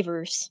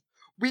slavers.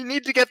 We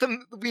need to get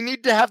them. We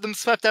need to have them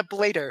swept up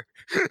later.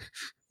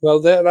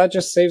 Well, that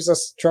just saves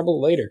us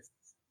trouble later.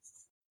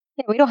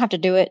 Yeah, we don't have to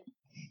do it.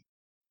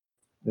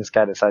 This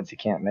guy decides he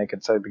can't make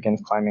it, so he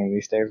begins climbing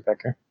these stairs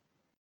back here.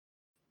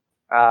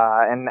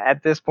 And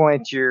at this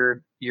point,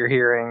 you're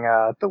hearing,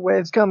 the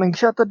wave's coming,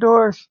 shut the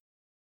doors.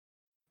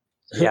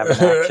 You have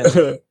an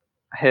action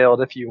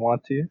hailed if you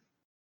want to.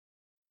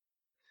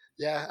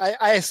 Yeah,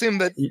 I assume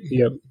that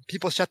Yep.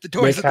 people shut the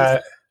doors.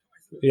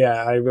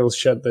 Yeah, I will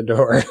shut the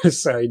door.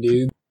 Sorry,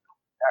 dude.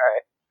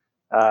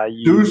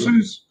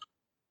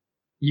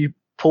 You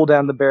pull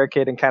down the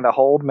barricade and kind of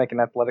hold, make an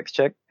athletics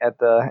check at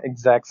the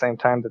exact same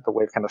time that the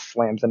wave kind of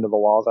slams into the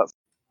walls outside.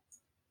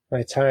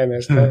 My time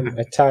has come.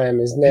 My time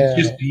is now.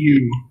 It's just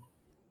you.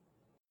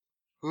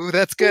 Ooh,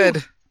 that's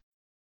good.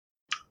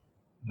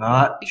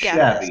 Not You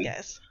got this, shabby.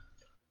 guys.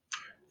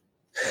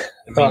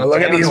 Oh,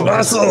 look at these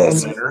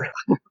muscles!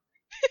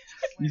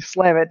 You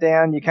slam it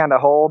down, you kind of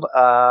hold.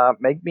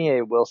 Make me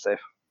a will save.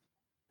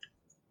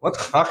 What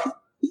the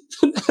fuck?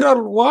 I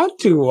don't want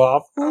to,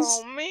 Waffles.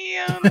 Oh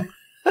man.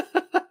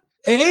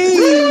 Hey!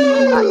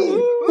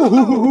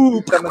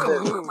 Some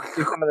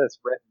of this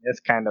red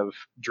mist kind of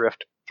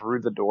drift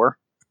through the door.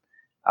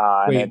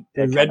 And Wait,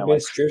 the it red kinda,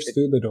 mist drifts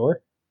through the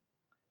door?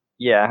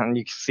 Yeah, and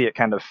you can see it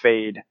kind of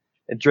fade.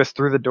 It drifts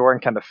through the door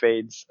and kind of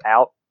fades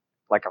out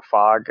like a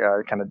fog.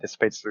 It kind of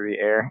dissipates through the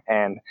air,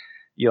 and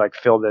you like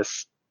feel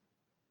this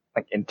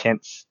like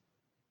intense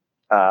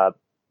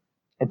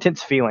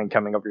feeling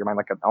coming over your mind,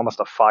 like almost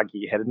a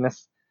foggy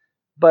headedness.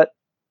 But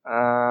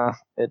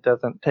It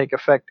doesn't take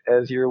effect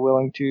as you're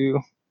willing to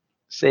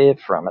save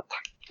from it.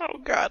 Oh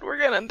god, we're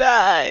gonna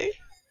die.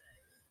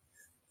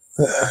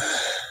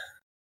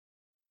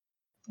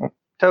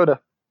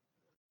 Toda.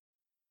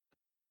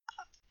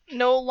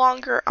 No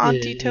longer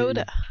Auntie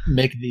Toda.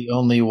 Mick the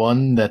only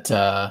one that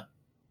Don't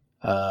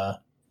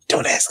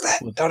ask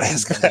that. With- Don't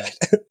ask with that.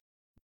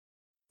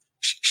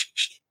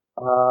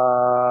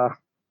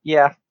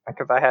 Yeah,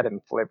 because I had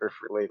him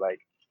flavorfully,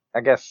 like,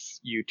 I guess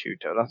you too,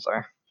 Toda,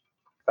 sorry.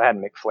 I had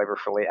Mick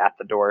flavorfully at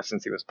the door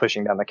since he was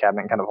pushing down the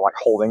cabinet and kind of like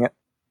holding it.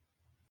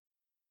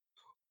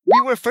 We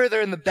were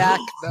further in the back,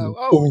 though.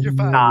 Oh, you're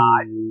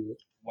fine.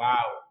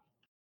 Wow.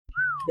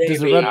 does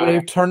the red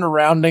wave turn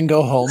around and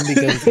go home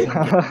because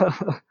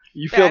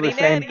You feel Daddy, the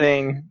same daddy.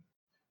 thing.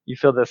 You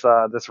feel this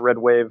this red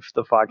wave,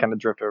 the fog kind of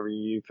drift over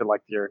you. You feel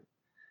like your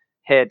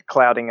head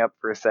clouding up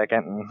for a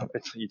second, and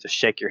you just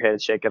shake your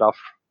head, shake it off.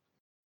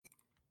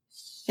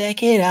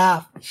 shake it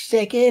off,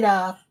 shake it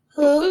off.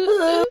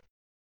 I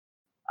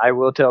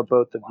will tell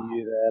both of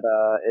you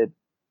that it,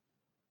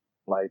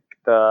 like,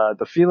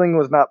 the feeling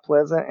was not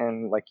pleasant,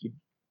 and like you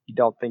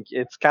don't think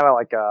it's kind of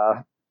like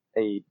a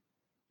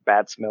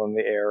bad smell in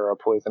the air or a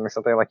poison or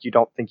something. Like you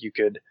don't think you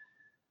could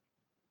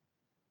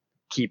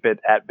keep it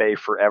at bay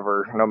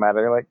forever, no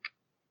matter like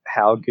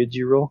how good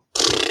you roll.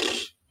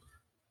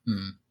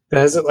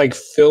 Has it like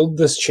filled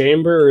this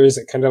chamber, or is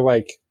it kind of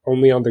like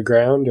only on the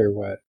ground, or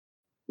what?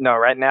 No,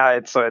 right now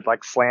it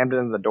like slammed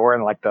into the door,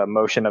 and like the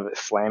motion of it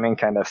slamming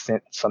kind of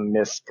sent some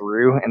mist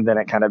through, and then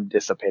it kind of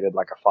dissipated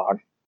like a fog.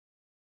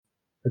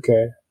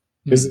 Okay.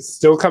 Is it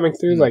still coming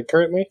through like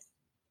currently?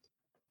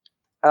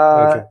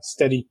 Like a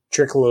steady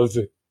trickle of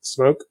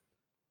smoke?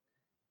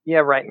 Yeah,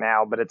 right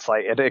now, but it's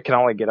like it can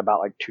only get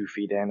about like 2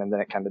 feet in, and then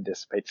it kind of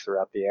dissipates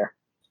throughout the air.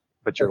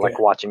 But you're like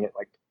Okay. watching it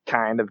like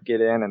kind of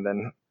get in, and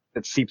then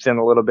it seeps in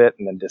a little bit,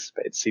 and then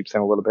dissipates. Seeps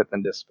in a little bit,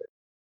 then dissipates.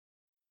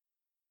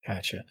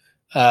 Gotcha.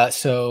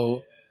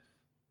 So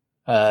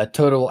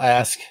Toda will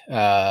ask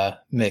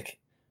Mick,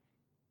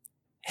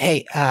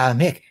 "Hey,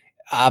 Mick,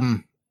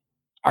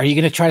 are you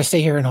going to try to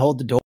stay here and hold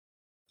the door?"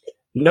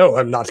 No,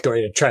 I'm not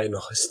going to try and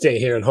stay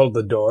here and hold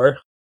the door.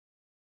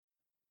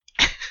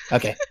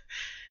 Okay.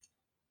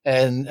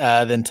 And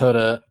then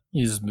Toda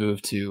uses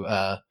move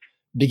to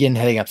begin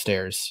heading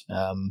upstairs.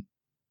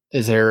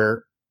 Is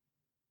there,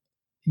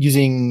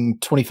 using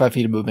 25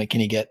 feet of movement,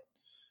 can he get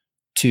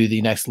to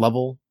the next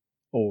level?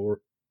 Or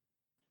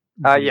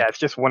Yeah, it's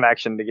just one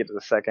action to get to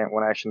the second,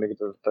 one action to get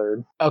to the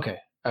third. Okay.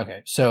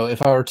 So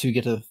if I were to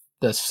get to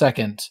the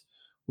second,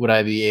 would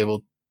I be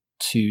able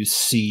to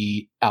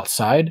see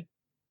outside?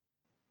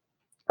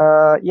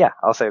 Yeah,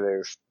 I'll say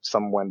there's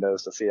some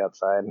windows to see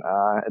outside.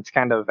 It's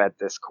kind of at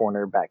this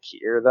corner back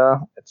here,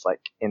 though. It's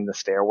like in the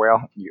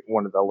stairwell,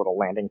 one of the little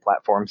landing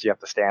platforms you have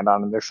to stand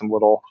on, and there's some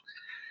little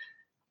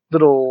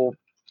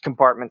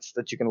compartments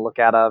that you can look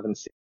out of and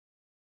see.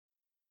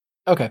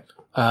 Okay.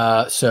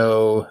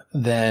 So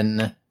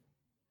then,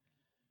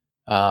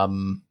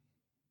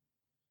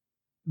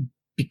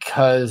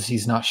 because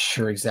he's not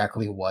sure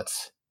exactly what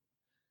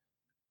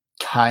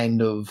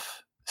kind of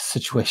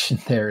situation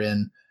they're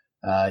in,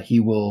 he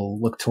will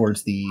look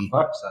towards the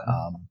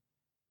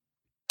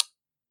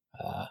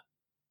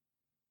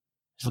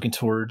he's looking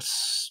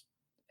towards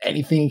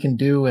anything he can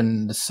do,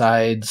 and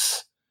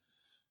decides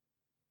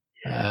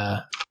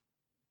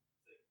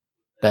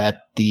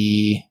that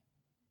he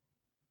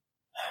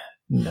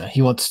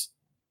wants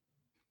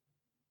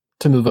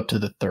to move up to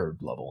the third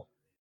level.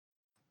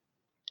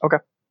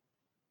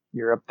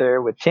 You're up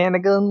there with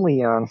Chanaga and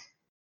Leon.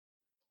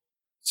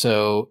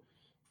 So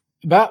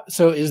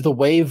is the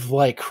wave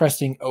like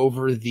cresting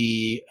over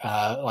the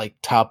like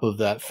top of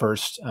that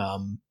first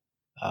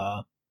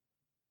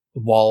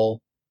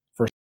wall?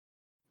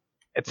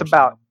 It's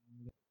about,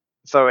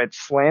 so it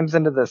slams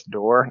into this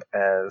door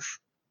as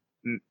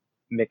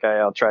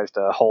Mikhail tries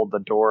to hold the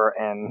door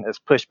and is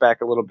pushed back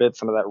a little bit.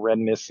 Some of that red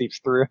mist seeps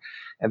through,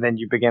 and then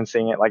you begin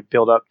seeing it like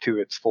build up to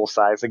its full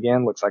size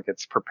again. Looks like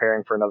it's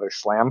preparing for another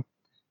slam.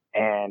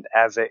 And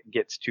as it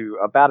gets to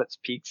about its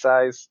peak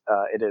size,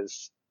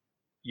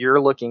 you're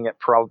looking at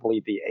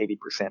probably the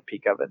 80%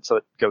 peak of it. So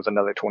it goes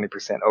another 20%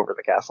 over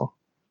the castle.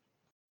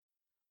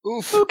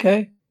 Oof.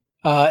 Okay.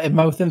 Am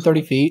I within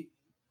 30 feet?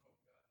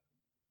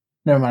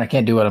 Never mind, I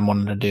can't do what I'm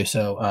wanting to do,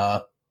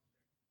 so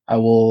I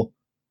will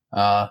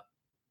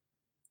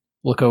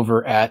look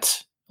over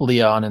at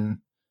Leon and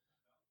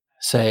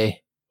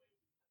say,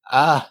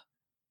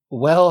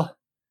 well,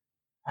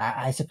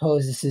 I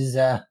suppose this is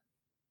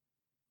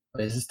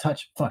what is this,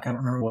 touch? Fuck, I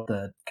don't remember what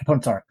the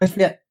components are. I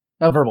forget.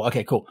 Oh, verbal.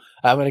 Okay, cool.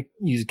 I'm going to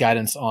use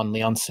guidance on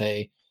Leon.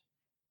 Say,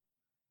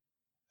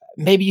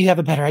 maybe you have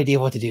a better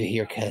idea what to do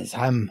here, because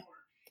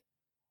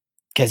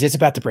it's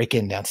about to break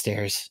in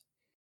downstairs.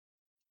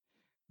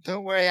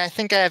 Don't worry, I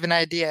think I have an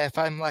idea if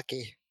I'm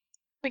lucky.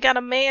 We gotta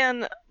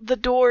man the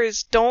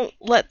doors, don't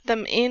let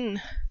them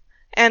in,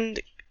 and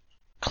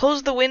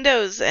close the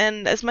windows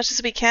and as much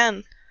as we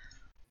can.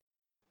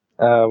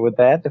 With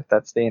that, if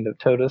that's the end of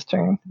Toto's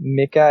turn,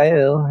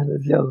 Mikhail, it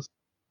is yours.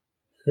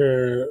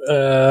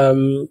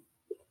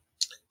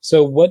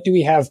 So what do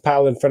we have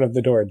piled in front of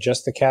the door?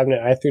 Just the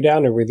cabinet I threw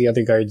down, or were the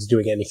other guards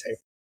doing anything?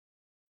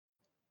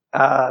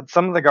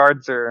 Some of the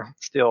guards are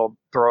still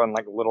throwing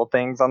like little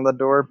things on the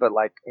door, but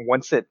like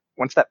once that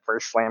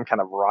first slam kind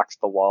of rocks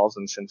the walls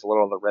and sends a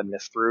little of the red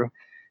mist through,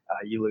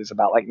 you lose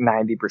about like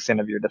 90%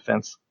 of your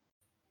defense.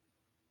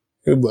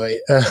 Oh boy.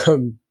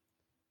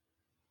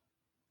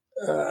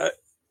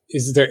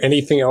 Is there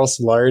anything else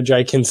large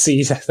I can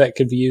see that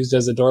could be used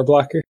as a door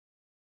blocker?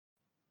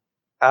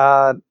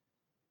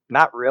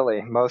 Not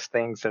really. Most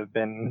things have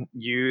been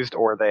used,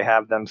 or they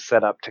have them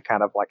set up to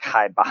kind of like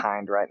hide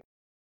behind right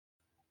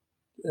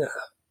now.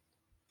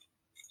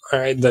 All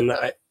right, then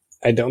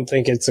I don't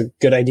think it's a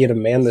good idea to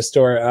man this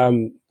door.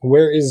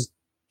 Where is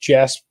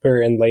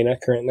Jasper and Lena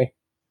currently?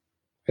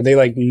 Are they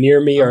like near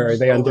me, or are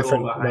they on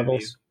different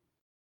levels?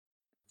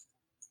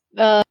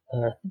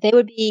 They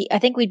would be. I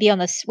think we'd be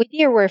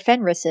where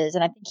Fenris is,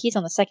 and I think he's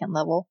on the second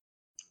level.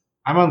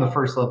 I'm on the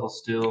first level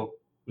still,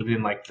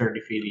 within like 30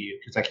 feet of you,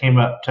 because I came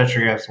up, touched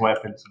your guys'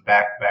 weapons, and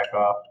back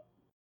off.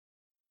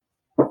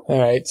 All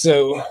right,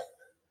 so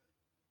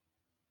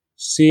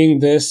seeing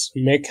this,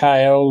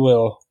 Mikhail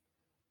will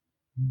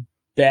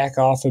back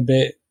off a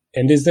bit.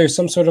 And is there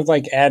some sort of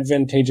like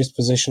advantageous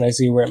position I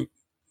see where it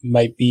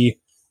might be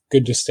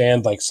good to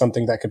stand, like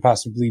something that could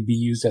possibly be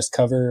used as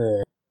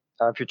cover?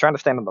 Or? If you're trying to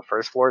stand on the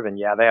first floor, then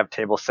yeah, they have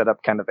tables set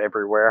up kind of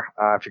everywhere.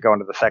 If you go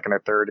into the second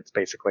or third, it's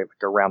basically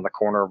like around the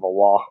corner of a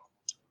wall.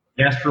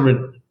 Jasper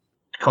would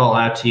call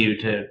out to you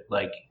to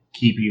like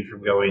keep you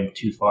from going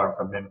too far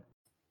from him.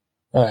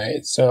 All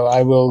right, so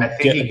I will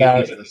get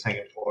about to the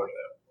second floor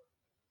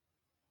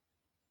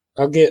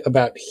though. I'll get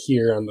about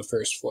here on the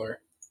first floor.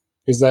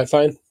 Is that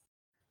fine?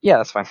 Yeah,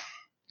 that's fine.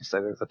 Just say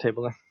there's a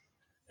table there.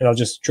 And I'll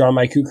just draw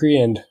my kukri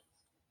and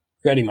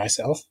ready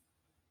myself.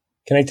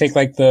 Can I take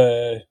like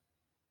the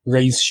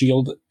raise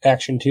shield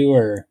action too,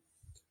 or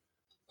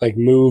like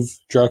move,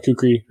 draw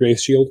kukri,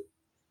 raise shield?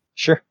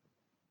 Sure.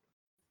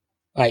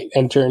 Alright,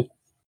 end turn.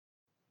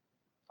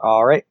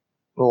 Alright,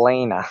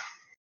 Lena.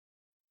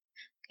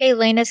 Okay,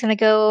 Lena's gonna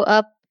go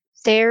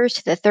upstairs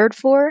to the third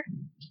floor.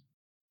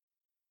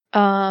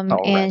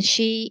 And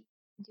she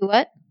do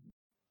what?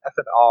 I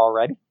said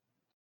already.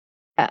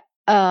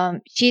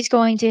 She's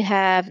going to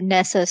have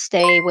Nessa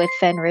stay with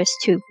Fenris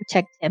to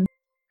protect him.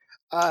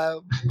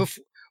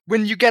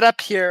 When you get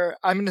up here,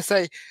 I'm going to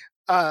say,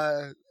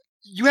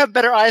 you have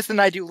better eyes than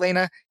I do,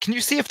 Lena. Can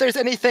you see if there's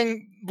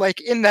anything like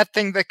in that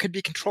thing that could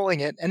be controlling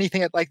it?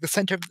 Anything at like the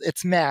center of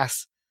its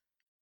mass?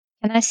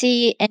 Can I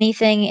see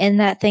anything in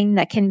that thing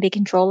that can be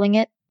controlling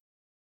it?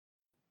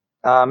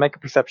 Make a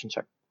perception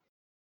check.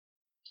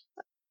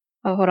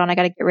 Oh, hold on. I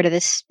got to get rid of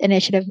this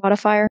initiative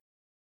modifier.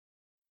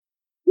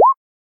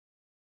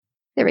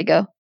 There we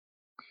go.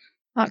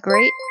 Not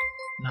great.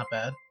 Not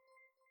bad.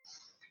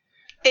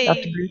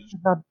 Hey.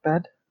 Not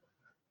bad.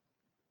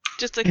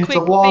 Just a quick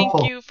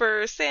thank you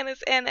for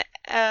Sanus and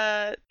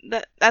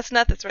that's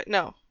not that's right.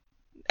 No.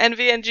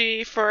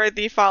 NVNG for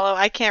the follow.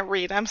 I can't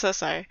read. I'm so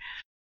sorry.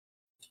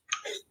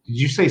 Did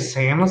you say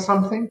Sam or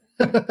something?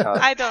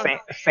 I don't.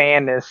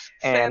 Sanus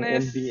and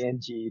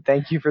NVNG.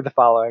 Thank you for the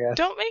follow, I guess.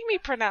 Don't make me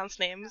pronounce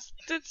names.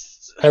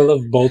 I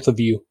love both of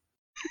you.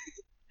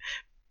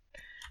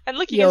 And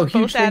look, you guys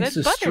both added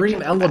to butter.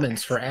 Stream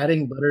Elements for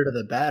adding butter to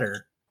the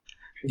batter.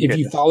 If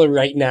you follow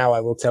right now, I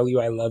will tell you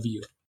I love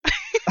you.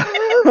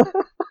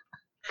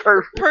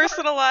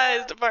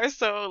 Personalized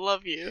Marceau,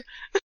 love you.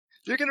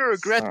 You're gonna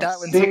regret that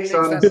when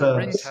someone makes that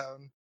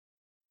ringtone.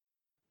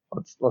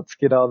 Let's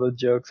get all the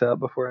jokes out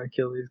before I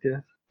kill these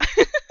guys.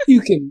 You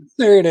can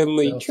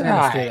certainly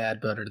try. Did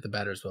add butter to the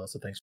batter as well, so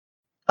thanks.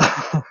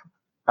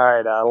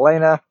 Alright,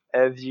 Lena,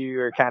 as you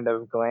are kind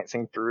of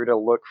glancing through to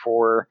look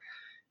for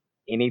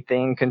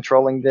anything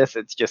controlling this,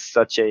 it's just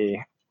such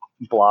a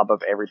blob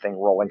of everything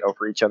rolling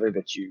over each other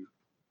that you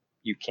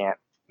can't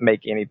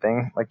make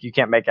anything. Like, you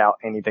can't make out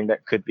anything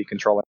that could be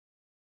controlling.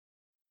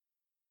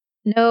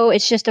 No,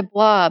 it's just a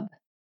blob.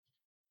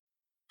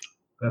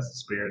 That's the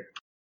spirit.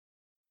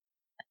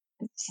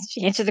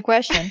 She answered the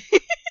question.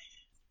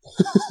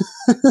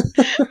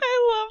 I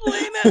love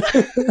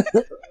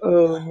Lena.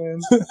 Oh, man.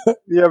 Do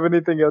you have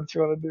anything else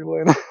you want to do,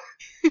 Lena?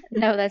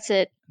 No, that's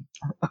it.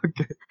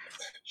 Okay.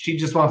 She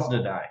just wants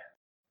to die.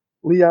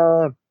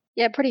 Leon.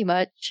 Yeah, pretty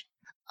much.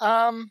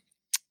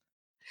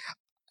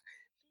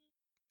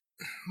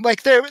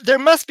 Like there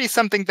must be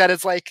something that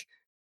is like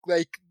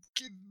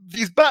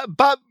these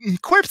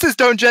corpses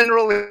don't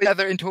generally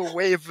gather into a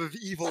wave of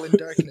evil and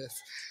darkness.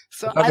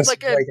 So I'd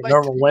like a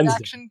normal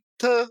action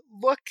to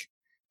look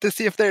to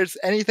see if there's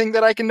anything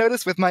that I can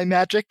notice with my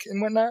magic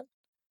and whatnot,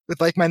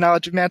 with like my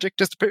knowledge of magic.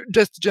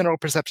 Just general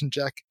perception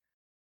check.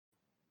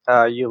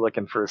 You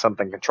looking for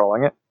something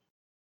controlling it?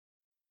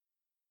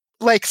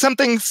 Like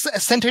something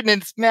centered in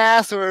its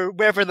mass or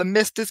wherever the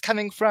mist is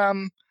coming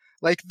from.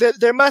 Like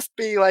there must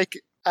be like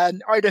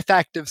an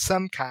artifact of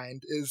some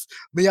kind, is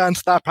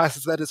Leon's thought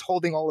process, that is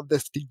holding all of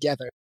this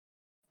together.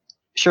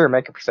 Sure,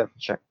 make a perception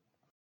check.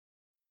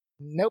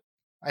 Nope,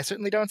 I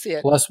certainly don't see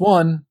it.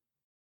 +1.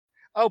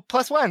 Oh,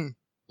 +1.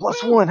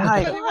 +1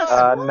 height.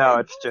 No,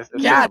 it's just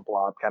Yeah. a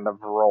blob kind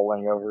of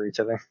rolling over each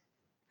other.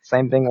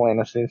 Same thing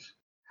Lena sees.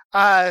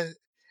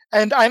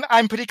 And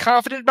I'm pretty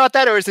confident about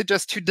that, or is it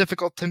just too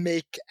difficult to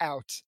make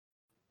out?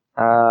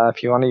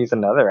 If you want to use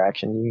another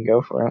action, you can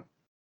go for it.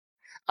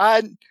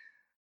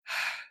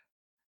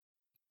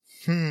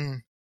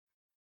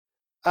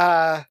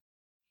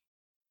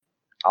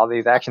 All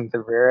these actions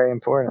are very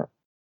important.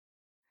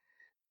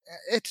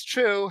 It's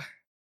true.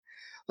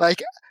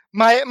 Like,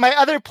 my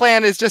other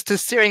plan is just to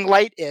searing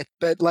light it,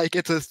 but like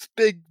it's a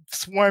big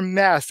swarm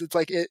mass. It's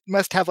like it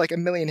must have like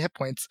 1,000,000 hit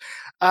points.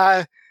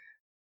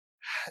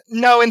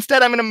 No,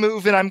 instead I'm gonna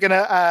move and I'm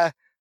gonna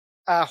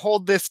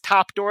hold this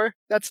top door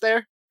that's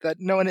there that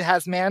no one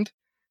has manned,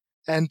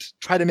 and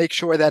try to make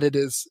sure that it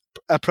is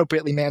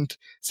appropriately manned,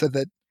 so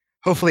that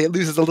hopefully it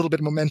loses a little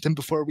bit of momentum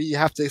before we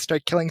have to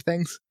start killing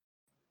things.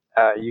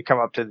 You come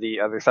up to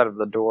the other side of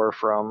the door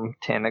from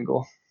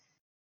Tanagle.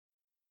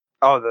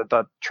 Oh,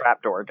 the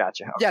trap door.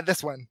 Gotcha. Okay. Yeah,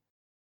 this one.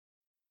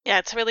 Yeah,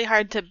 it's really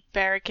hard to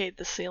barricade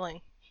the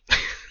ceiling.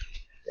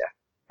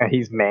 And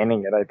he's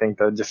manning it, I think,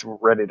 though, just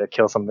ready to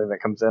kill something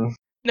that comes in.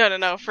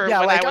 No, for Yeah,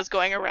 when like, I was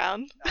going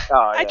around.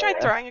 Oh, I tried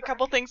throwing a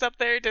couple things up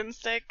there, it didn't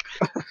stick.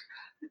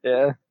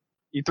 Yeah.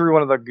 You threw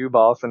one of the goo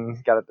balls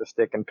and got it to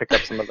stick and pick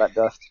up some of that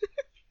dust.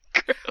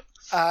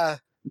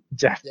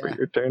 Jasper, Yeah.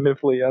 your turn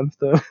if Leon's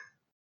done.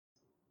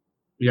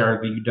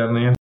 Are you done,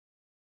 Leon?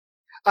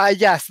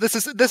 Yes, this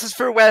is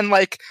for when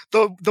like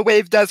the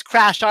wave does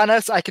crash on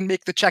us. I can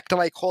make the check to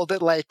like hold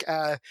it like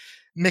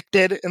Mick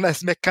did,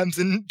 unless Mick comes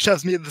and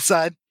shoves me to the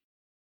side.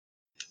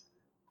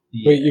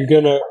 Wait,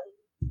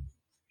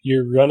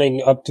 you're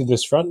running up to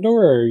this front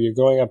door, or you're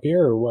going up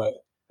here, or what?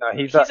 No,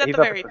 he's at up the at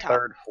very the top.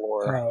 3rd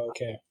floor. Oh,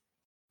 okay.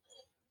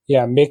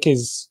 Yeah, Mick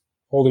is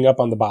holding up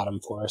on the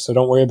bottom floor, so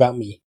don't worry about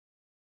me.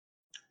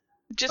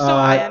 Just so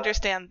I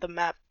understand the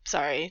map,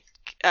 sorry,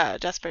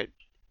 Jasper.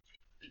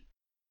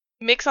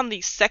 Mick's on the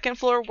 2nd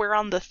floor, we're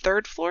on the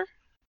 3rd floor?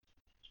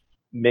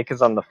 Mick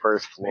is on the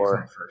 1st floor.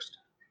 Floor. First.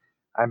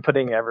 I'm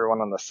putting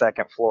everyone on the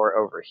 2nd floor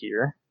over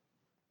here.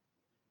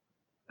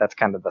 That's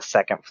kind of the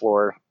 2nd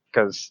floor,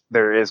 because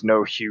there is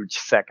no huge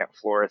 2nd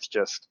floor. It's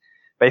just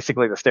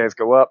basically the stairs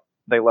go up,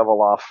 they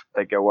level off,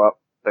 they go up,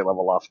 they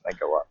level off, they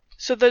go up.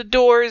 So the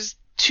doors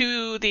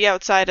to the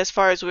outside, as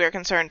far as we are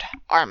concerned,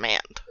 are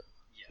manned.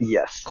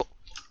 Yes. Cool.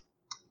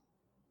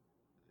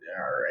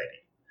 Alrighty.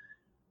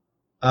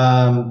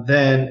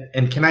 Then,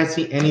 and can I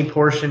see any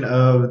portion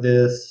of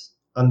this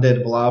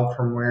undead blob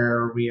from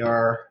where we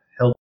are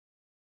held?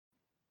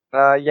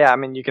 Yeah, I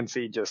mean, you can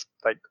see just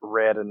like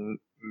red and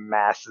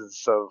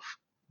masses of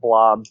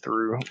blob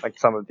through like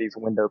some of these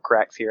window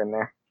cracks here and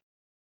there.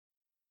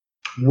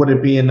 Would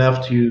it be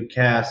enough to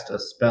cast a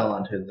spell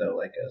onto it, though,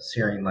 like a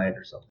Searing Light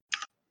or something?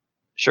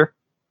 Sure.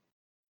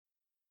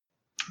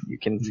 You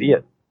can see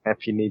it.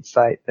 If you need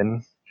sight,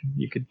 then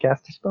you could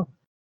cast a spell.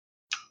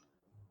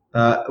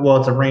 Well,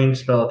 it's a ranged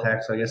spell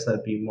attack, so I guess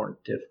that'd be more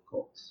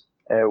difficult.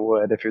 It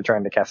would if you're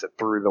trying to cast it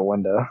through the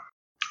window.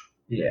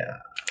 Yeah.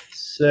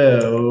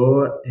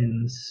 So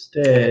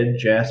instead,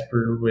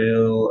 Jasper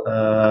will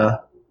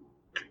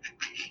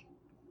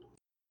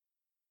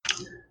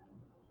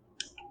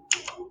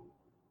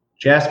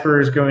Jasper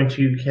is going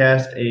to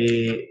cast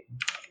a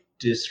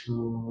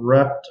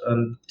Disrupt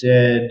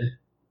Undead.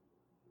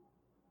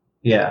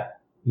 Yeah.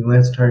 You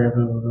lance target.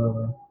 Blah,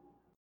 blah,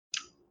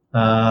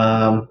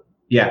 blah.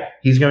 Yeah,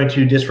 he's going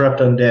to Disrupt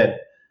Undead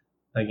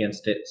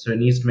against it, so it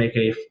needs to make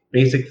a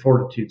basic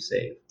Fortitude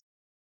save.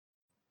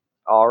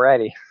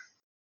 Alrighty.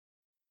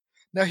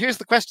 Now here's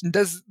the question: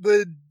 does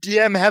the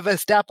DM have a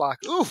stat block?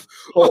 Oof!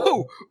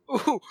 Ooh!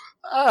 Ooh!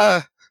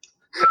 Ow.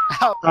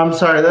 I'm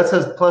sorry, that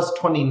says plus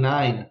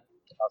 29. Oh,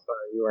 sorry,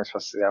 you weren't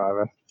supposed to see that, my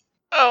bad.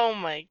 Oh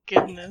my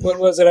goodness. What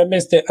was it? I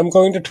missed it. I'm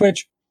going to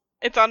Twitch.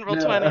 It's on roll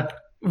 20.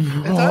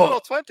 It's on roll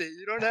 20.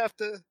 You don't have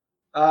to.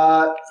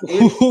 It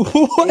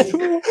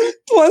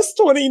Plus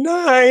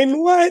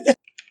 29? What?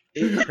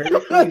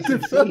 critically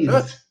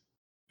succeeds.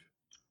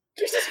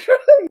 Jesus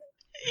Christ!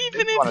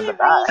 Even Didn't want if it he to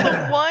rolls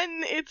die. a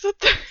 1, it's a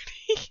 30.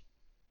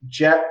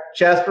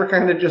 Jasper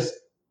kind of just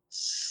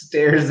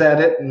stares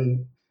at it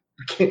and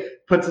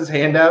puts his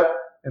hand out,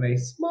 and a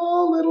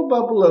small little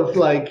bubble of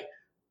like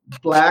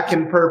black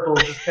and purple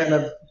just kind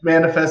of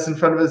manifests in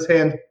front of his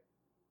hand.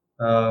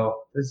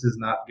 Oh, this is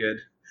not good.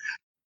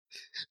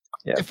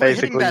 Yeah, If we're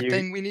hitting basically that you,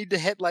 thing, we need to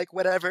hit like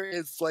whatever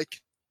is like.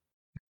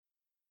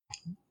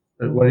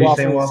 What are you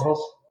saying, Waffles.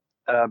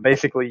 Waffles?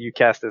 basically you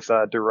cast this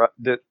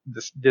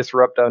this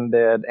Disrupt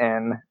Undead,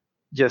 and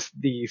just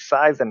the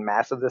size and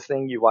mass of this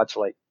thing, you watch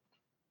like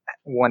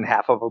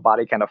 1/2 of a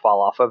body kind of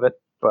fall off of it.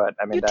 But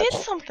I mean, You did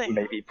that's something.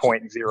 maybe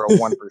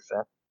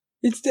 0.01%.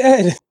 It's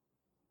dead.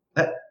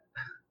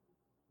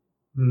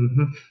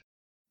 Mm-hmm.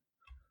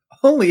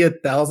 Only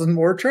 1,000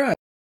 more tries.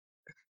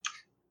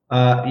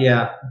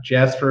 Yeah,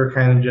 Jasper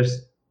kind of just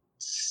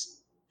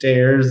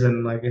stares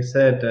and, like I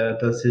said,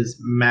 does his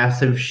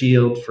massive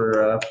shield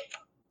for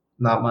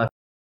not much.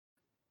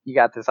 You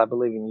got this. I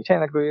believe in you.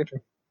 Technically, your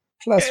turn.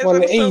 Plus Guys, 1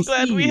 I'm so AC.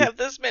 glad we have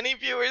this many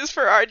viewers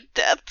for our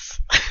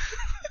deaths.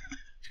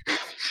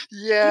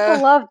 Yeah.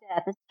 People love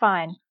death. It's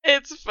fine.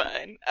 It's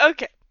fine.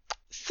 Okay.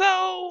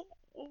 So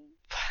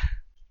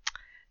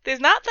there's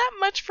not that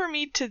much for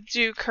me to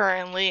do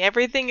currently.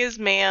 Everything is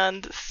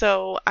manned,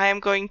 so I am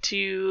going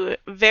to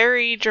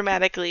very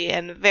dramatically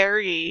and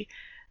very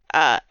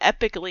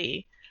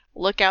epically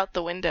look out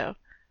the window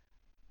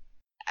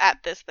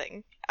at this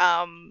thing.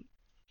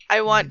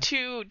 I want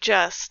to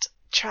just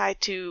try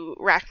to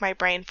rack my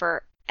brain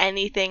for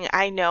anything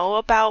I know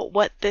about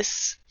what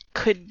this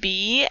could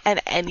be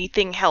and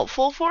anything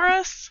helpful for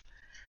us.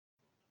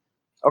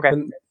 Okay.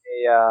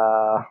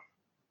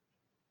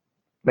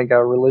 Make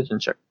a religion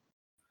check.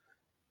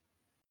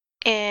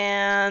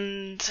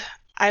 And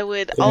I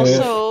would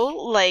also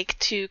like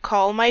to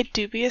call my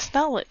dubious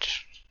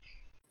knowledge.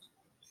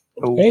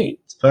 Hey,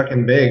 It's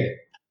fucking big.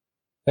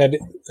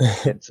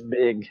 It's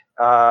big.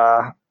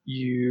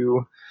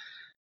 You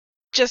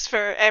Just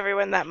for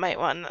everyone that might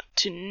want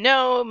to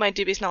know, my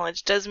dubious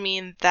knowledge does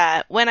mean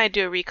that when I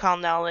do a recall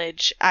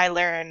knowledge, I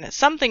learn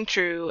something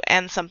true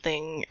and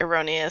something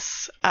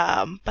erroneous,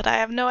 but I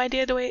have no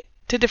idea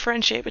to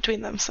differentiate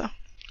between them, so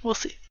we'll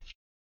see.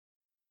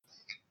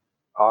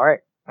 all right.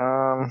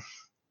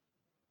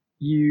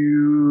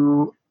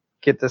 You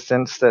get the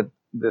sense that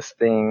this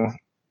thing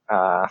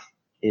has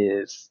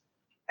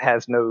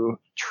no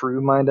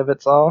true mind of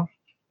its own,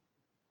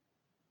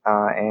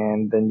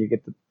 and then you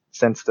get the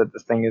sense that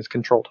this thing is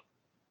controlled.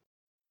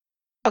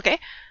 Okay.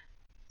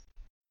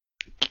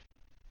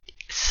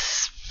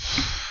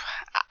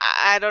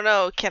 I don't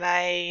know. Can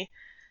I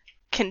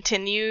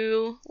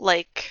continue,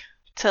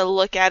 to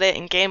look at it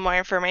and gain more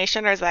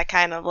information, or is that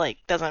kind of,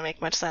 doesn't make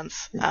much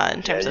sense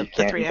in terms of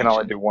the 3 You can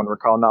only do one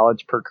recall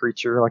knowledge per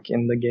creature,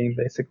 in the game,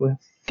 basically.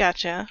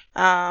 Gotcha.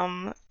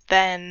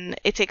 Then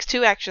it takes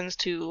 2 actions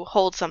to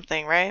hold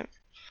something, right?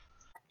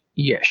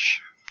 Yes.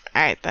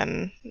 Alright,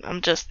 then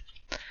I'm just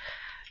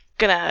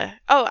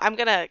I'm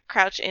gonna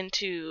crouch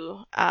into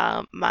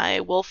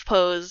my wolf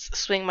pose,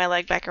 swing my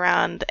leg back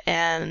around,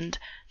 and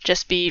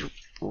just be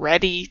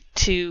ready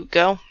to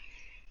go.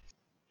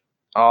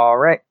 All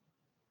right.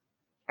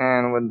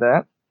 And with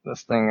that,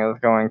 this thing is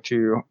going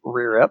to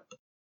rear up.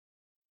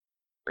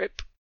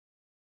 Rip.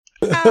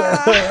 Oh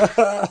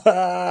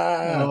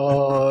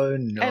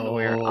no! And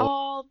we're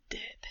all dead.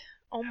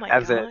 Oh my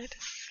As god. it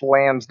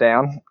slams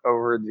down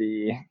over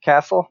the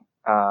castle,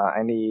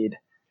 I need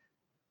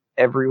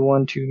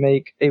everyone to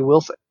make a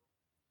will save.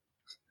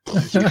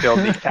 You feel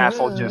the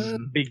castle just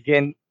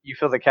begin. You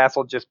feel the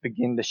castle just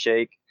begin to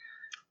shake.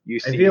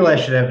 I feel I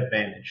should have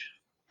advantage.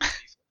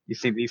 You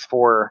see these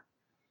 4.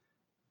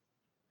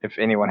 If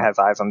anyone has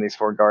eyes on these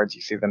 4 guards,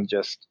 you see them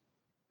just.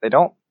 They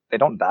don't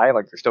die,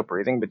 they're still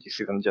breathing, but you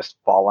see them just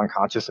fall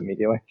unconscious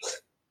immediately.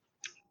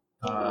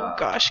 Oh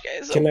gosh,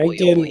 guys. Can oh I boy,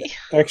 get oh an boy.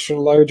 extra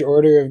large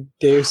order of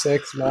Deus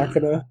Ex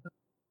Machina?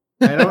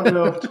 I don't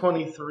know if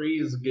 23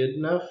 is good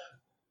enough.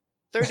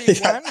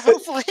 31,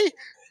 hopefully.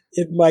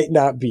 It might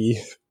not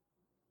be.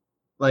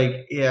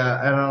 I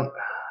don't.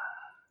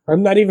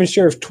 I'm not even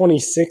sure if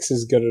 26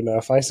 is good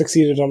enough. I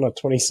succeeded on a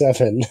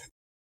 27.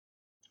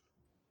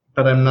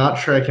 But I'm not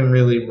sure I can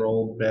really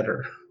roll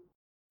better.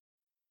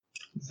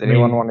 Does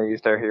anyone want to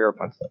use their hero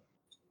points?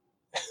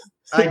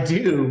 I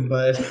do,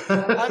 but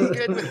I'm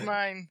good with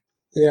mine.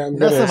 Yeah, I'm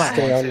That's gonna not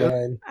stay mine, on too.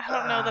 mine. I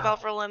don't know that I'll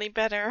roll any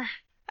better.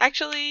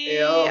 Actually,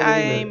 Yeah, I'll leave I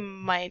it.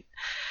 might.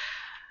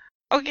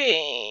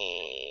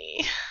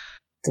 Okay.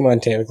 Come on,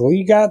 Tentacle,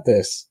 you got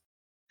this.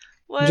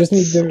 Let's just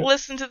need to-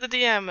 listen to the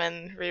DM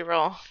and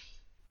reroll.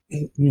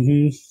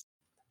 Mm-hmm.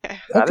 Okay.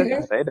 I Okay.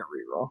 didn't say to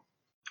reroll.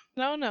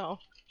 No.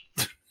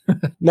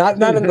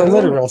 Not in the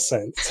literal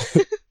sense.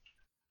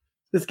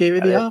 Just gave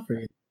you the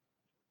offer.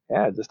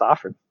 Yeah, I just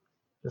offered.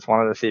 Just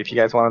wanted to see if you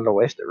guys wanted to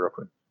waste it real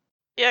quick.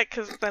 Yeah,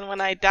 because then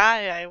when I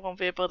die, I won't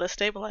be able to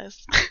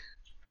stabilize.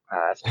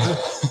 That's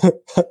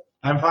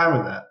I'm fine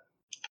with that.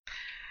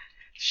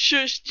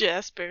 Shush,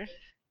 Jasper.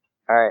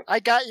 all right. I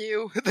got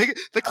you.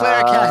 The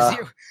cleric has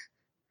you.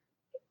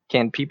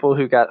 Can people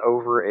who got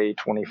over a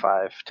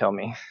 25 tell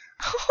me?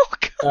 Oh,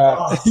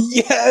 God.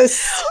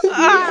 Yes!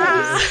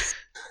 Ah! Yes!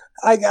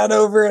 I got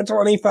over a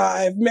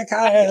 25.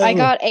 Mikhail! I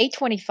got a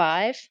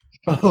 25.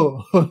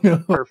 Oh no!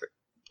 Perfect.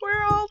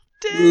 We're all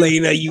dead.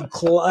 Lena, you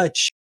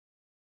clutch.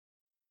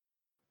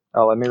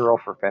 Oh, let me roll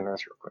for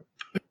Fenris real quick.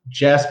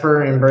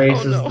 Jasper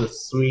embraces Oh, no. the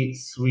sweet,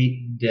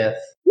 sweet death.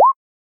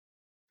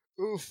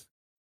 Oof.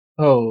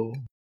 Oh,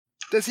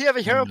 Does he have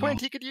a hero No.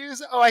 point he could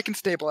use? Oh, I can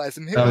stabilize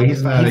him. No,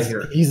 he's not a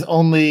hero.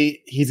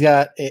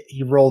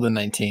 he rolled a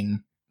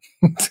 19.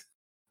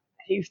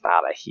 He's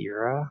not a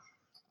hero.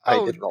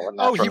 Oh, I did roll a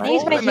Oh, natural he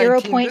He's rolled my a hero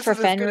 19. point This for is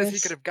as good as he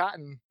Fenris. could have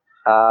gotten.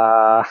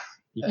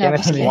 You No, can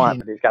if I you mean- want,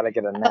 but he's got to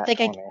get a I nat don't think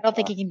 20. I don't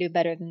think he can do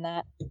better than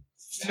that.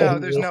 No,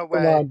 there's no Come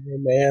way. on,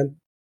 man.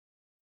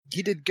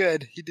 He did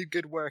good. He did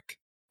good work.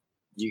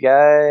 You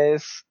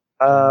guys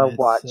Alright,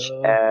 watch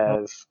so-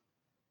 as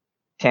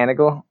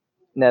Tanagal,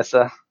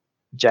 Nessa,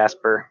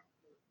 Jasper,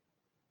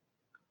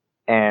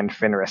 and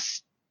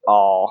Fenris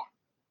all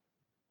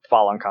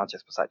fall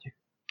unconscious beside you.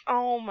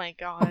 Oh, my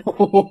God.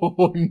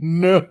 Oh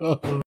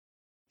no!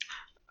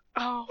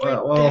 Oh,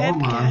 we're Well, dead,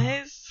 hold on.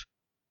 guys.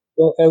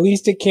 Well, at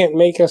least it can't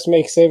make us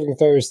make saving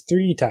throws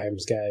 3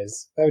 times,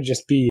 guys. That'd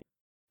be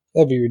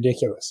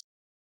ridiculous.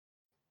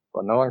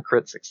 Well, no one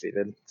crit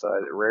succeeded, so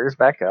it rears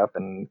back up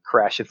and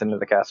crashes into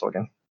the castle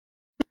again.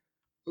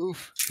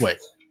 Oof.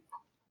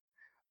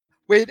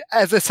 Wait,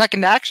 as a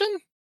second action?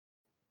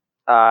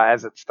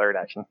 As its third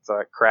action. So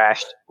it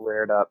crashed,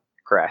 reared up,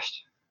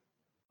 crashed.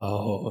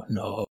 oh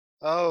no.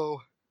 Oh.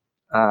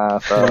 Do we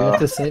So have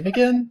to save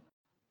again?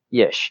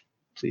 yes,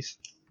 please.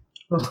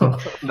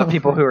 The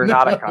people who are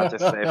not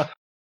unconscious save.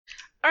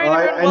 All right, Well,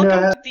 I everyone, know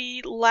welcome how- to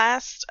the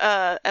last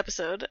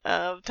episode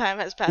of Time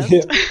Has Passed.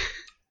 Yeah.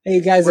 Hey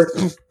guys,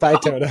 bye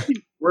Toto.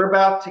 We're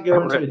about to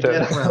go into a Right,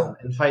 death realm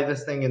and fight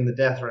this thing in the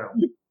death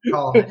realm.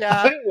 Call it.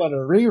 Yeah. I want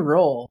to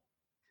re-roll.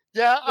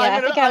 Yeah, I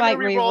I'm think gonna, I I'm might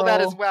gonna re-roll that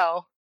as re-roll.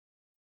 well.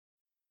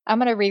 I'm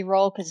gonna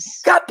re-roll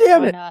because. God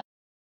damn it! Not?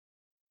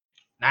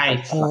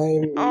 Nice.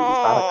 Time. It's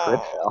not a crit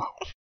Oh. fail.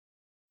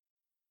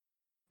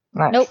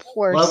 Nice. Nope,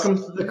 worse. Welcome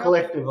to the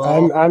collective.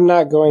 I'm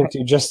not going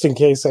to, just in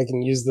case I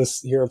can use this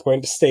hero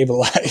point to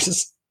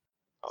stabilize.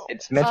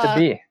 It's meant to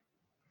be.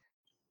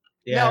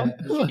 Yeah.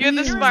 You're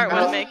the smart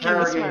one, That's Mick. You're the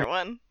arrogant. smart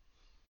one.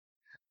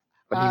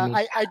 What do you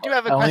mean? I do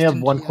have a I only question.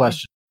 have one Leon.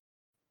 question.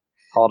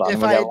 Hold on, if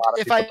we got I- a lot of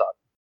if people I- talking.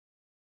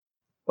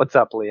 What's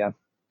up, Leon?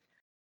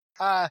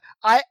 I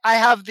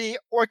have the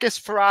Orcus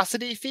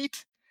Ferocity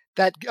feat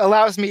that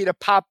allows me to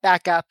pop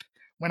back up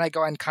when I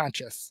go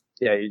unconscious.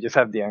 Yeah, you just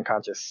have the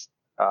unconscious.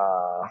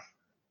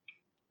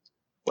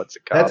 What's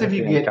it called? That's if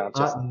you The get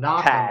unconscious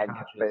knocked tag,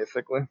 unconscious.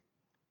 basically.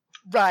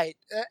 Right.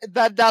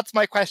 That's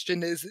my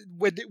question. Is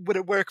would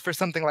it work for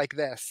something like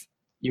this?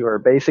 You are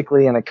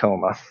basically in a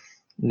coma.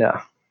 No.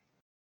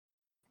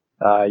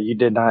 You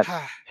did not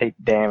take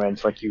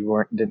damage, like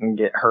you didn't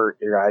get hurt.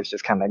 Your eyes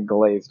just kind of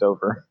glazed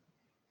over.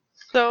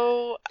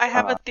 So I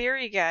have a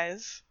theory,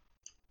 guys.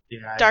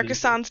 Yeah,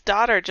 Darkasan's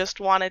daughter just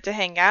wanted to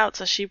hang out,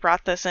 so she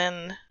brought this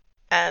in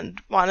and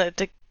wanted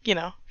to,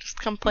 just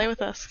come play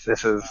with us.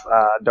 This is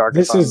Dark.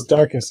 This is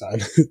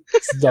Darkasan.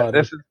 It's done.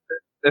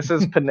 This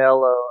is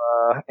Pinello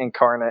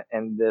incarnate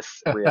in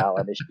this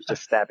reality. She's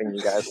just stabbing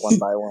you guys one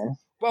by one.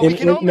 Well, we In-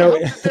 can in- only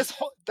no-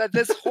 hope that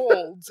this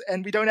holds,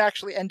 and we don't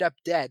actually end up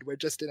dead. We're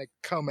just in a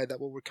coma that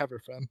we'll recover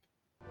from.